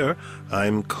conversation there.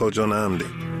 I'm Kojo Nnamdi.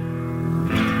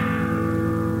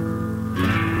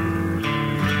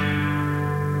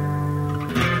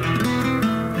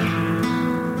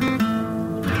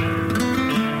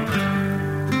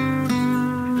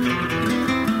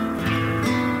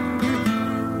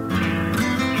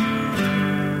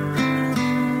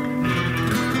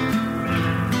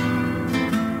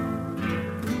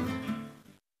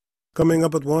 Coming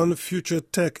up at 1, Future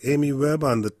Tech, Amy Webb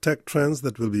on the tech trends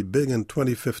that will be big in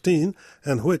 2015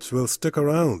 and which will stick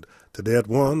around. Today at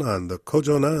 1 on the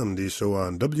Kojo Nnamdi Show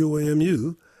on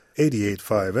WAMU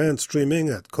 88.5 and streaming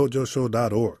at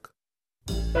kojoshow.org.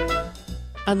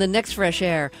 On the next Fresh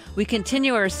Air, we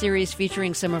continue our series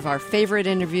featuring some of our favorite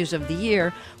interviews of the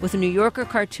year with New Yorker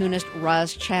cartoonist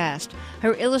Roz Chast.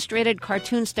 Her illustrated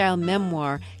cartoon-style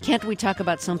memoir, Can't We Talk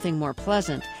About Something More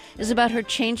Pleasant?, is about her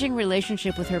changing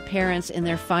relationship with her parents in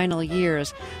their final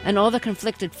years and all the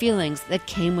conflicted feelings that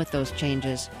came with those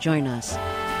changes. Join us.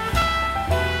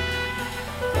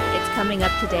 It's coming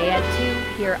up today at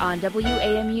 2 here on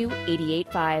WAMU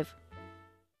 88.5.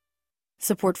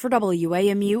 Support for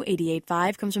WAMU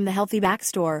 88.5 comes from the Healthy Back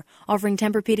Store, offering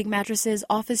Tempur-Pedic mattresses,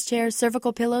 office chairs,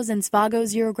 cervical pillows, and Spago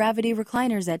zero-gravity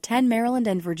recliners at 10 Maryland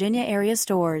and Virginia area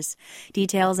stores.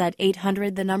 Details at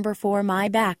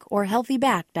 800-4MY-BACK or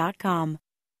healthyback.com.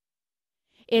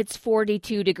 It's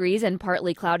 42 degrees and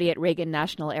partly cloudy at Reagan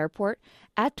National Airport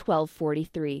at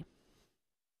 12:43.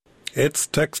 It's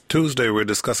Tech Tuesday. We're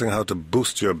discussing how to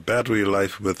boost your battery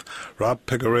life with Rob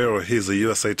Pigorero. He's a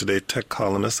USA Today tech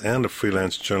columnist and a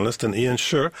freelance journalist, and Ian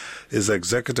Scher is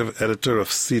executive editor of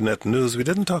CNET News. We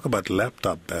didn't talk about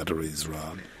laptop batteries,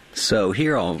 Rob. So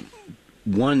here,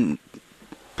 one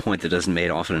point that doesn't made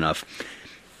often enough: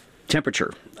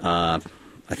 temperature. I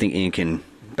think Ian can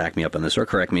back me up on this or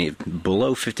correct me.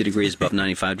 Below 50 degrees, above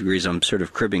 95 degrees. I'm sort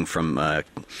of cribbing from a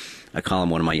column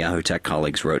one of my Yahoo Tech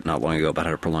colleagues wrote not long ago about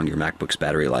how to prolong your MacBook's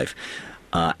battery life.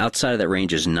 Outside of that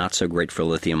range is not so great for a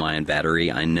lithium-ion battery.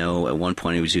 I know at one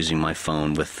point I was using my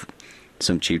phone with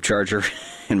some cheap charger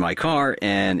in my car,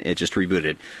 and it just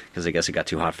rebooted because I guess it got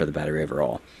too hot for the battery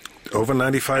overall. Over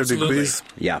 95 degrees?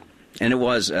 Yeah, and it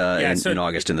was in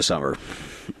August in the summer.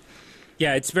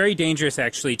 Yeah, it's very dangerous,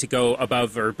 actually, to go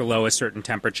above or below a certain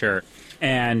temperature.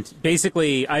 And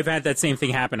basically, I've had that same thing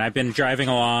happen. I've been driving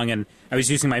along, and I was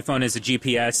using my phone as a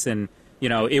GPS, and, you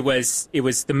know, it was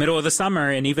the middle of the summer,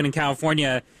 and even in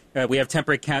California, we have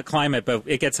temperate climate, but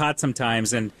it gets hot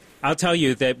sometimes. And I'll tell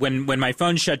you that when my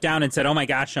phone shut down and said, oh, my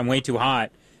gosh, I'm way too hot,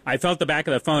 I felt the back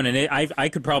of the phone, and I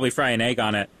could probably fry an egg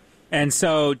on it. And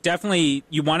so definitely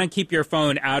you want to keep your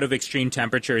phone out of extreme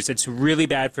temperatures. It's really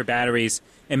bad for batteries.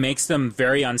 It makes them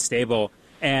very unstable.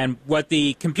 And what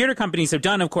the computer companies have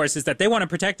done, of course, is that they want to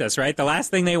protect us, right? The last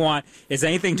thing they want is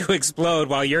anything to explode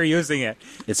while you're using it.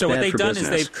 It's so bad what they've for done business.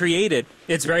 is they've created,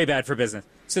 it's very bad for business.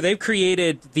 So they've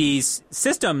created these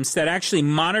systems that actually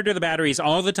monitor the batteries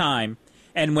all the time.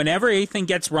 And whenever anything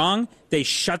gets wrong, they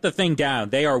shut the thing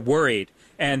down. They are worried.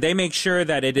 And they make sure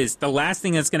that it is the last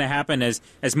thing that's going to happen is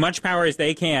as much power as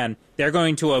they can, they're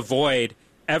going to avoid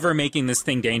ever making this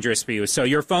thing dangerous for you. So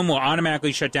your phone will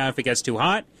automatically shut down if it gets too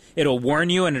hot. It'll warn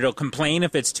you and it'll complain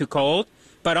if it's too cold.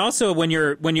 But also when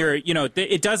you're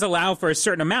it does allow for a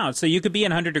certain amount. So you could be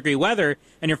in 100-degree weather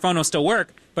and your phone will still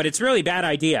work, but it's really a bad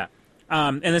idea.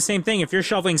 And the same thing, if you're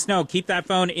shoveling snow, keep that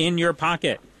phone in your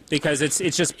pocket because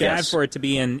it's just bad for it to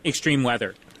be in extreme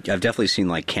weather. I've definitely seen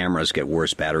like cameras get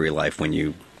worse battery life when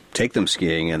you take them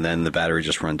skiing, and then the battery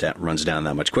just runs down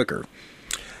that much quicker.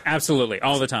 Absolutely,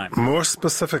 all the time. More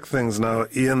specific things now.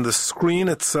 Ian, the screen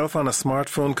itself on a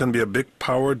smartphone can be a big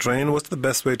power drain. What's the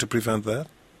best way to prevent that?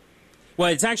 Well,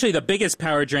 it's actually the biggest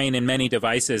power drain in many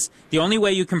devices. The only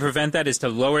way you can prevent that is to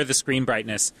lower the screen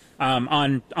brightness.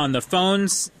 On the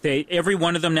phones, every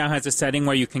one of them now has a setting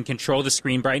where you can control the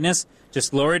screen brightness.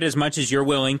 Just lower it as much as you're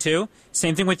willing to.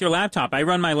 Same thing with your laptop. I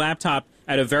run my laptop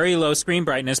at a very low screen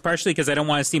brightness, partially because I don't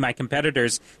want to see my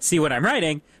competitors see what I'm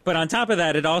writing. But on top of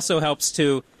that, it also helps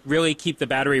to really keep the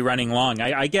battery running long.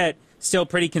 I get still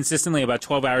pretty consistently about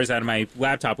 12 hours out of my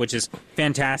laptop, which is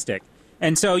fantastic.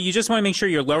 And so you just want to make sure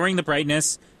you're lowering the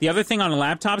brightness. The other thing on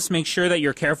laptops, make sure that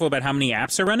you're careful about how many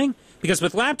apps are running. Because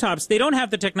with laptops, they don't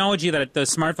have the technology that the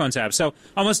smartphones have. So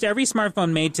almost every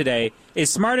smartphone made today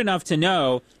is smart enough to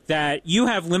know that you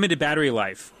have limited battery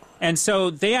life. And so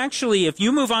they actually, if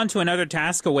you move on to another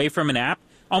task away from an app,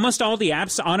 almost all the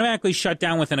apps automatically shut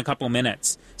down within a couple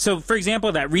minutes. So, for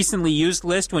example, that recently used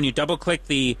list, when you double-click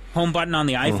the home button on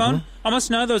the iPhone, almost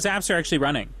none of those apps are actually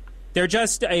running. They're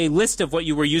just a list of what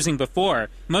you were using before.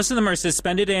 Most of them are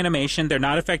suspended animation. They're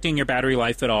not affecting your battery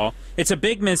life at all. It's a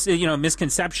big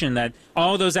misconception that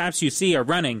all those apps you see are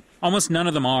running. Almost none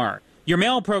of them are. Your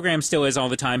mail program still is all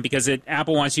the time because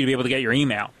Apple wants you to be able to get your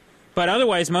email. But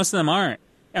otherwise, most of them aren't.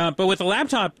 But with a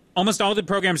laptop, almost all the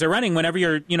programs are running whenever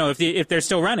you're, if they're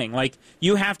still running. Like,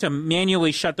 you have to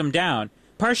manually shut them down,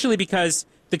 partially because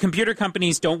the computer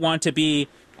companies don't want to be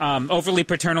overly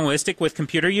paternalistic with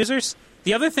computer users.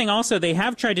 The other thing also, they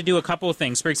have tried to do a couple of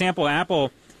things. For example,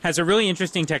 Apple has a really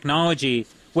interesting technology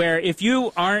where if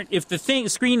the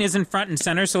screen isn't front and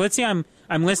center, so let's say I'm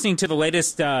listening to the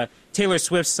latest Taylor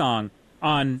Swift song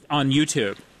on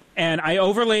YouTube, and I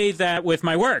overlay that with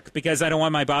my work because I don't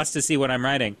want my boss to see what I'm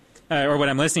writing or what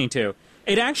I'm listening to.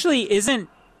 It actually isn't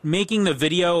making the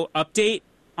video update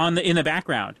in the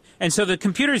background. And so the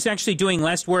computer is actually doing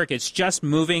less work. It's just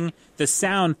moving the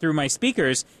sound through my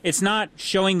speakers. It's not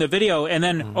showing the video and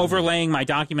then overlaying my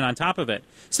document on top of it.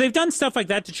 So they've done stuff like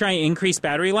that to try and increase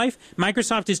battery life.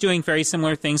 Microsoft is doing very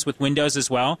similar things with Windows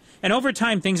as well. And over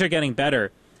time, things are getting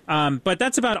better. But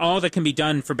that's about all that can be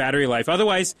done for battery life.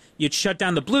 Otherwise, you'd shut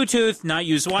down the Bluetooth, not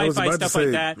use Wi-Fi, stuff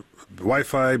like that.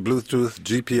 Wi-Fi, Bluetooth,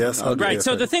 GPS. Right.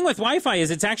 So the thing with Wi-Fi is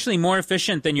it's actually more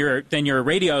efficient than your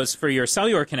radios for your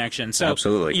cellular connection. So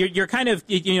absolutely, you're kind of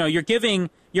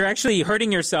you're actually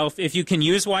hurting yourself if you can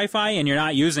use Wi-Fi and you're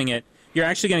not using it. You're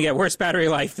actually going to get worse battery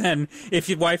life than if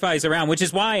Wi-Fi is around, which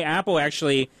is why Apple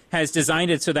actually has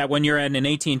designed it so that when you're in an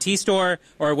AT&T store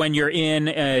or when you're in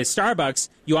Starbucks,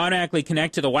 you automatically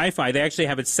connect to the Wi-Fi. They actually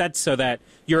have it set so that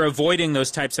you're avoiding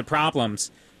those types of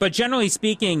problems. But generally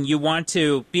speaking, you want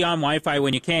to be on Wi-Fi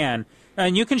when you can.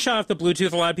 And you can shut off the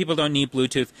Bluetooth. A lot of people don't need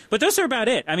Bluetooth. But those are about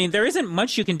it. I mean, there isn't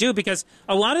much you can do because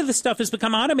a lot of the stuff has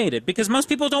become automated because most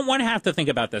people don't want to have to think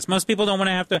about this. Most people don't want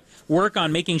to have to work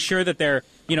on making sure that they're,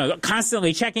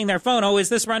 constantly checking their phone. Oh, is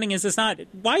this running? Is this not?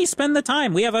 Why spend the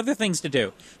time? We have other things to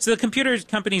do. So the computer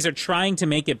companies are trying to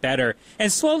make it better.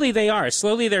 And slowly they are.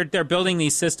 Slowly they're building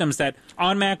these systems that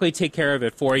automatically take care of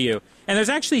it for you. And there's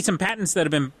actually some patents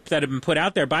that have been put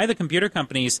out there by the computer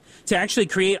companies to actually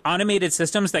create automated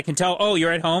systems that can tell, oh,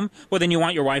 you're at home, well, then you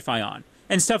want your Wi-Fi on,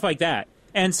 and stuff like that.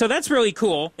 And so that's really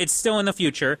cool. It's still in the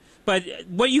future. But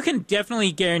what you can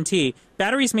definitely guarantee,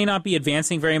 batteries may not be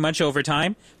advancing very much over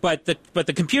time, but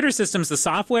the computer systems, the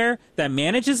software that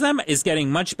manages them is getting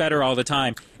much better all the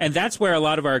time. And that's where a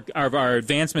lot of our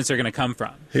advancements are going to come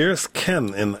from. Here's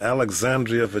Ken in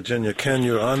Alexandria, Virginia. Ken,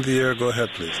 you're on the air. Go ahead,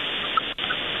 please.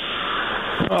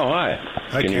 Oh, hi.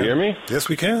 Hi, Can you hear me? Yes,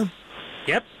 we can.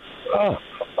 Yep. Oh,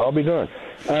 I'll be darned.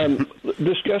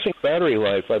 Discussing battery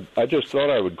life, I just thought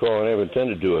I would call, and I've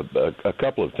intended to a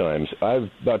couple of times.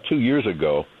 About 2 years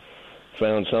ago,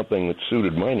 found something that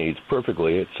suited my needs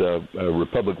perfectly. It's a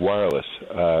Republic Wireless.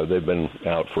 They've been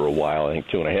out for a while, I think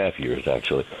 2.5 years,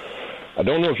 actually. I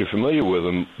don't know if you're familiar with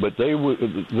them, but they were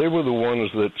the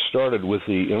ones that started with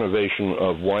the innovation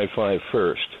of Wi-Fi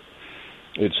first.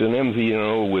 It's an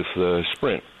MVNO with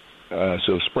Sprint.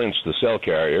 So Sprint's the cell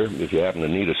carrier, if you happen to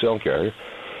need a cell carrier.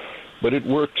 But it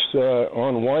works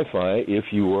on Wi-Fi if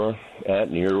you are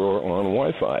at, near, or on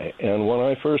Wi-Fi. And when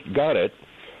I first got it,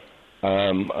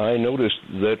 I noticed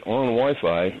that on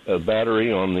Wi-Fi, a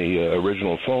battery on the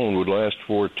original phone would last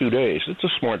for 2 days. It's a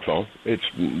smartphone. It's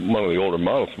one of the older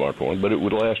model smartphones, but it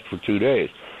would last for 2 days.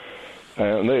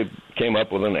 And they came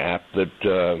up with an app that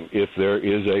if there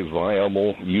is a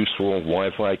viable, useful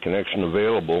Wi-Fi connection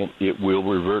available, it will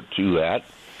revert to that.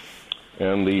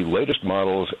 And the latest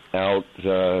models out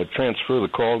transfer the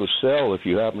call to cell if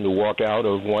you happen to walk out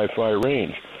of Wi-Fi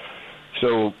range.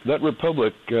 So that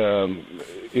Republic,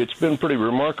 it's been pretty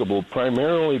remarkable,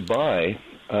 primarily by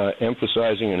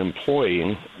emphasizing and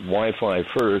employing Wi-Fi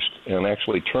first and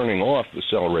actually turning off the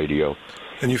cell radio.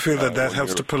 And you feel that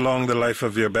helps to prolong the life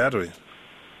of your battery?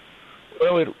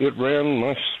 Well, it ran,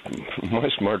 my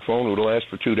smartphone would last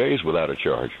for 2 days without a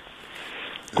charge.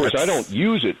 Of course, I don't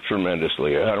use it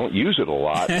tremendously. I don't use it a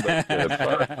lot.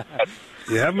 But,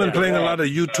 you haven't been playing a lot of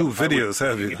YouTube videos,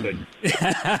 have you?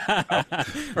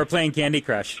 Or playing Candy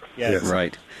Crush. Yes.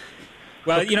 Right.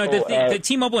 Well, the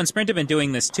T-Mobile and Sprint have been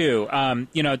doing this too.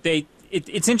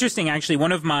 It's interesting, actually.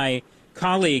 One of my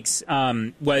colleagues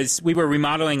we were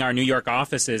remodeling our New York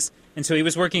offices, and so he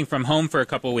was working from home for a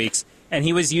couple of weeks, and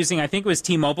he was using, I think it was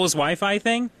T-Mobile's Wi-Fi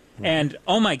thing, and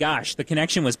oh my gosh, the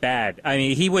connection was bad. I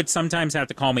mean, he would sometimes have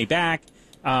to call me back.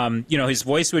 His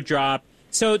voice would drop.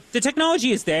 So the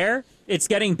technology is there. It's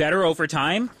getting better over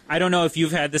time. I don't know if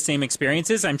you've had the same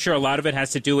experiences. I'm sure a lot of it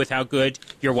has to do with how good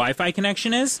your Wi-Fi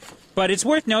connection is. But it's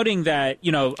worth noting that,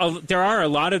 there are a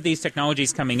lot of these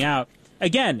technologies coming out.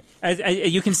 Again, as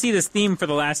you can see, this theme for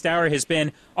the last hour has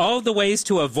been all of the ways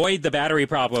to avoid the battery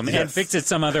problem and fix it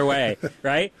some other way,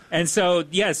 right? And so,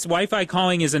 yes, Wi-Fi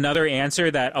calling is another answer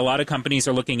that a lot of companies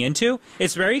are looking into.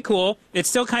 It's very cool. It's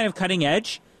still kind of cutting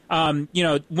edge. One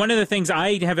of the things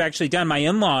I have actually done, my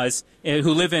in-laws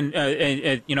who live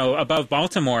above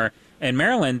Baltimore and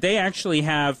Maryland, they actually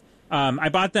have, I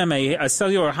bought them a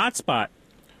cellular hotspot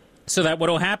so that what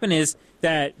will happen is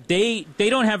that they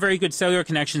don't have very good cellular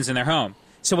connections in their home.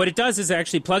 So what it does is it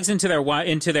actually plugs into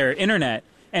their internet,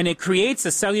 and it creates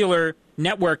a cellular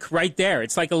network right there.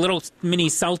 It's like a little mini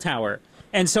cell tower.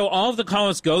 And so all of the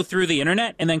calls go through the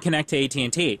internet and then connect to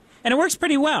AT&T. And it works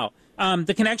pretty well.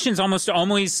 The connection's almost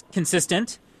always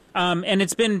consistent, and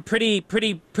it's been pretty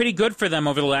good for them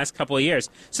over the last couple of years.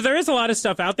 So there is a lot of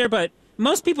stuff out there, but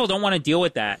most people don't want to deal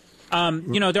with that.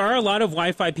 There are a lot of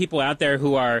Wi-Fi people out there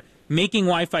who are making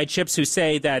Wi-Fi chips who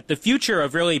say that the future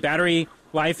of really battery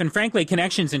life and, frankly,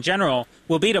 connections in general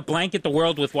will be to blanket the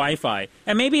world with Wi-Fi.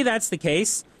 And maybe that's the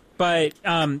case, but,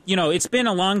 it's been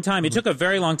a long time. It took a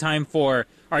very long time for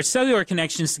our cellular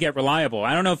connections to get reliable.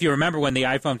 I don't know if you remember when the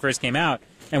iPhone first came out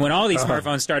and when all these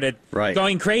smartphones started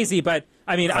going crazy, but,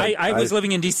 I was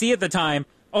living in D.C. at the time.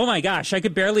 Oh, my gosh, I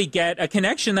could barely get a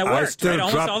connection that worked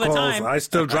almost all the time. I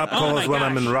still drop calls when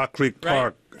I'm in Rock Creek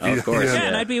Park. Of course. Yeah,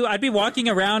 and I'd be walking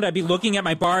around. I'd be looking at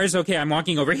my bars. Okay, I'm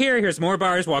walking over here. Here's more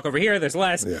bars. Walk over here. There's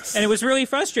less. Yes. And it was really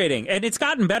frustrating. And it's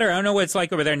gotten better. I don't know what it's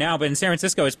like over there now, but in San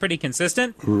Francisco, it's pretty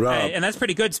consistent. And that's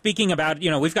pretty good. Speaking about,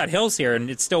 we've got hills here, and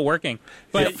it's still working.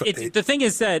 But the thing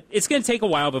is that it's going to take a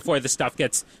while before the stuff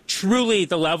gets truly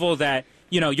the level that,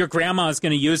 your grandma is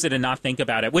going to use it and not think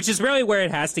about it, which is really where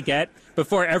it has to get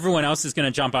before everyone else is going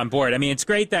to jump on board. I mean, it's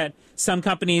great that some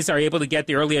companies are able to get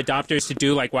the early adopters to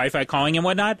do like Wi-Fi calling and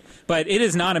whatnot, but it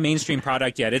is not a mainstream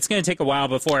product yet. It's going to take a while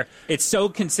before it's so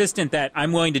consistent that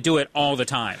I'm willing to do it all the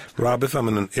time. Rob, if I'm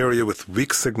in an area with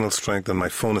weak signal strength and my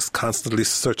phone is constantly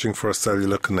searching for a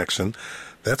cellular connection,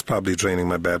 that's probably draining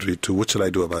my battery too. What should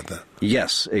I do about that?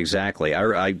 Yes, exactly.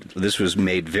 This was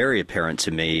made very apparent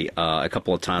to me a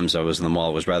couple of times I was in the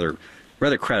mall. It was rather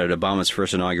crowded. Obama's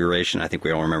first inauguration, I think we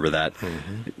all remember that,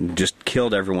 just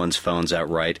killed everyone's phones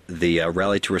outright. The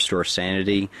rally to restore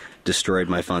sanity destroyed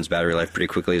my phone's battery life pretty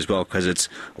quickly as well because it's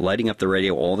lighting up the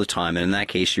radio all the time. And in that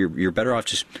case, you're better off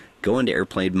just go into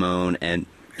airplane mode and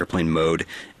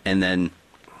then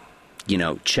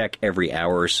check every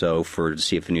hour or so to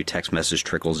see if a new text message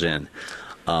trickles in.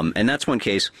 And that's one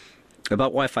case.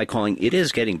 About Wi-Fi calling, it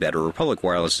is getting better. Republic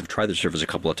Wireless have tried the service a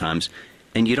couple of times,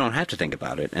 and you don't have to think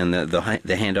about it. And the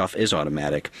handoff is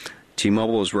automatic.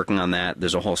 T-Mobile is working on that.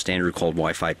 There's a whole standard called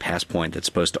Wi-Fi Passpoint that's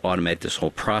supposed to automate this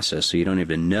whole process, so you don't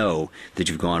even know that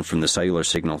you've gone from the cellular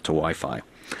signal to Wi-Fi.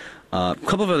 A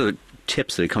couple of other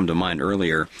tips that had come to mind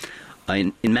earlier.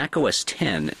 In Mac OS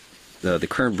X, the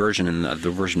current version and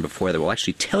the version before that will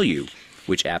actually tell you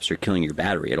which apps are killing your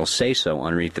battery. It'll say so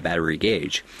underneath the battery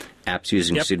gauge. Apps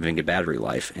using significant battery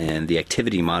life. And the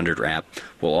Activity Monitor app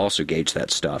will also gauge that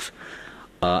stuff.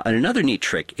 And another neat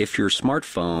trick, if your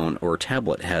smartphone or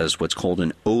tablet has what's called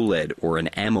an OLED or an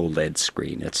AMOLED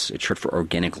screen, it's short for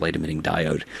organic light emitting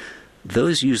diode,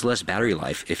 those use less battery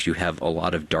life if you have a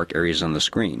lot of dark areas on the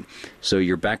screen. So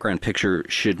your background picture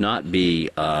should not be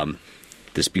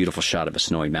this beautiful shot of a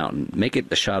snowy mountain. Make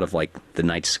it a shot of, like, the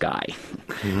night sky,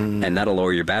 and that'll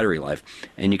lower your battery life.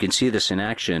 And you can see this in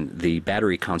action, the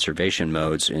battery conservation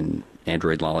modes in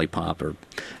Android Lollipop,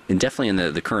 and definitely in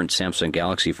the current Samsung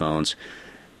Galaxy phones.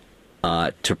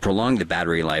 To prolong the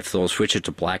battery life, they'll switch it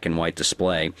to black and white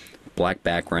display, black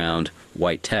background,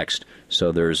 white text,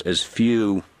 so there's as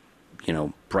few,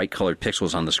 bright-colored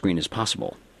pixels on the screen as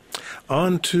possible.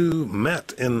 On to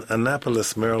Matt in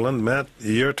Annapolis, Maryland. Matt,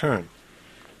 your turn.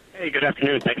 Hey, good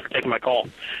afternoon. Thanks for taking my call.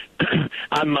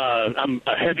 I'm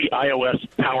a heavy iOS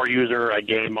power user. I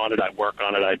game on it. I work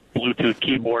on it. I Bluetooth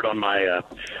keyboard on my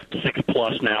 6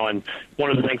 Plus now. And one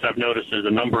of the things I've noticed is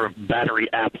a number of battery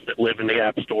apps that live in the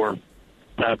App Store,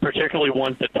 particularly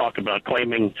ones that talk about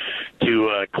claiming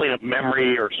to clean up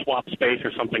memory or swap space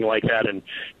or something like that and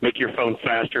make your phone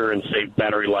faster and save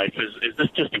battery life. Is this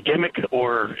just a gimmick,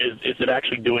 or is it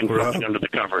actually doing something under the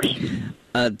covers?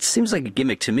 It seems like a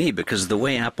gimmick to me because the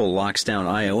way Apple locks down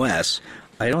iOS,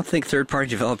 I don't think third-party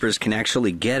developers can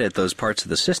actually get at those parts of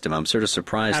the system. I'm sort of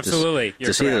surprised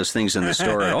to see those things in the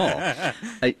store at all.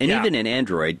 Even in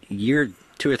Android, 2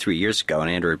 or 3 years ago, an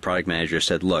Android product manager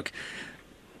said, look,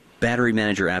 battery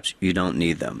manager apps, you don't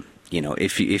need them. You know,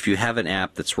 if you have an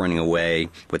app that's running away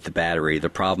with the battery, the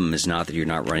problem is not that you're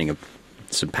not running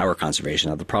some power conservation.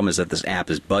 Now, the problem is that this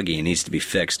app is buggy and needs to be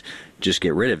fixed. Just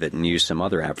get rid of it and use some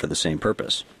other app for the same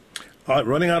purpose. All right,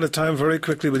 running out of time very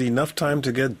quickly with enough time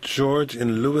to get George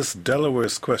in Lewis,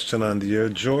 Delaware's question on the air.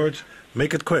 George,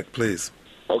 make it quick, please.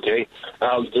 Okay.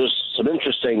 There's some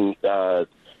interesting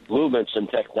movements in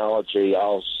technology.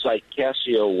 I'll cite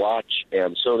Casio watch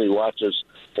and Sony watches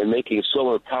in making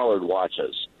solar-powered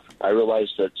watches. I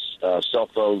realize that cell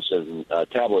phones and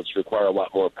tablets require a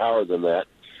lot more power than that,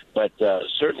 but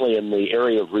certainly in the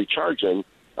area of recharging,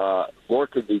 more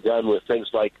could be done with things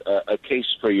like a case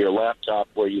for your laptop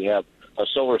where you have a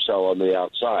solar cell on the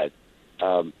outside.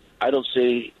 I don't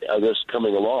see this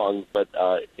coming along, but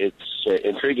it's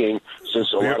intriguing since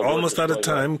We're almost out of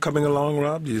time coming along,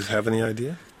 Rob. Do you have any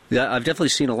idea? Yeah, I've definitely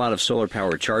seen a lot of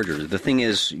solar-powered chargers. The thing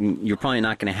is, you're probably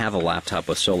not going to have a laptop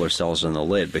with solar cells in the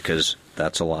lid because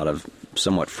that's a lot of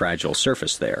somewhat fragile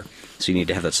surface there. So you need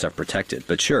to have that stuff protected.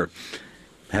 But sure,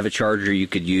 have a charger you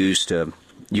could use to...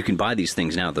 You can buy these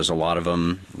things now. There's a lot of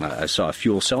them. I saw a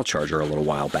fuel cell charger a little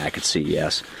while back at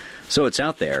CES. So it's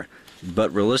out there.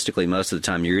 But realistically, most of the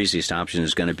time, your easiest option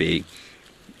is going to be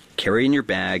carry in your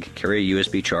bag, carry a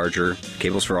USB charger,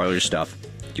 cables for all your stuff.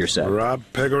 You're set. Rob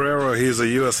Pegoraro, he's a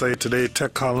USA Today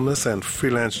tech columnist and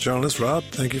freelance journalist. Rob,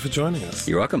 thank you for joining us.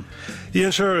 You're welcome.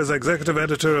 Ian Scher is executive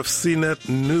editor of CNET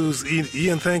News.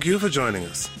 Ian, thank you for joining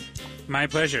us. My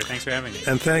pleasure. Thanks for having me.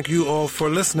 And thank you all for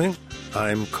listening.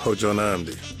 I'm Kojo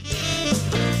Nnamdi.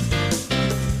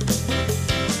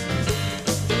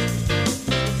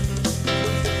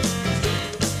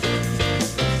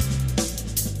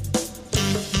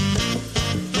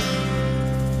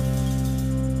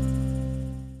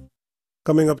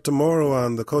 Coming up tomorrow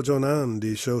on the Kojo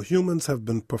Nnamdi Show, humans have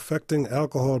been perfecting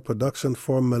alcohol production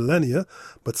for millennia,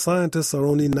 but scientists are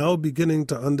only now beginning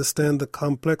to understand the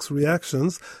complex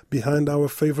reactions behind our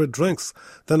favorite drinks.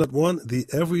 Then at 1, the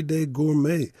everyday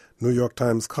gourmet. New York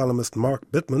Times columnist Mark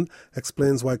Bittman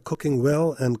explains why cooking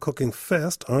well and cooking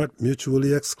fast aren't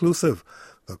mutually exclusive.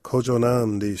 The Kojo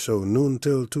Nnamdi Show, noon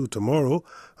till 2 tomorrow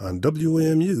on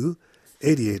WAMU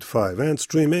 88.5 and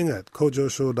streaming at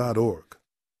kojoshow.org.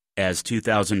 As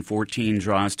 2014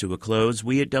 draws to a close,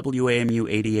 we at WAMU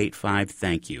 88.5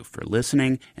 thank you for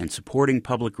listening and supporting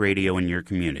public radio in your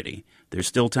community. There's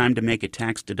still time to make a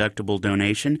tax-deductible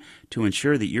donation to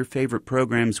ensure that your favorite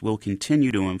programs will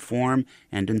continue to inform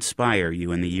and inspire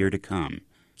you in the year to come.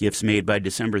 Gifts made by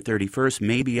December 31st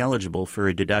may be eligible for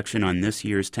a deduction on this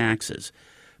year's taxes.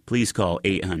 Please call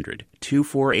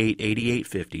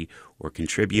 800-248-8850 or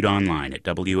contribute online at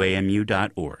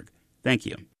WAMU.org. Thank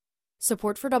you.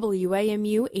 Support for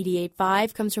WAMU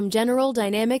 88.5 comes from General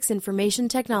Dynamics Information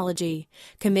Technology,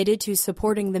 committed to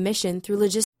supporting the mission through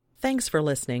logistics. Thanks for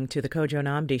listening to the Kojo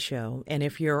Nnamdi Show, and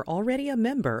if you're already a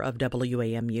member of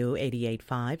WAMU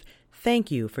 88.5,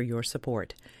 thank you for your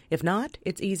support. If not,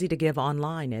 it's easy to give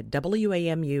online at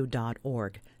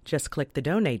WAMU.org. Just click the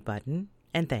donate button,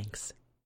 and thanks.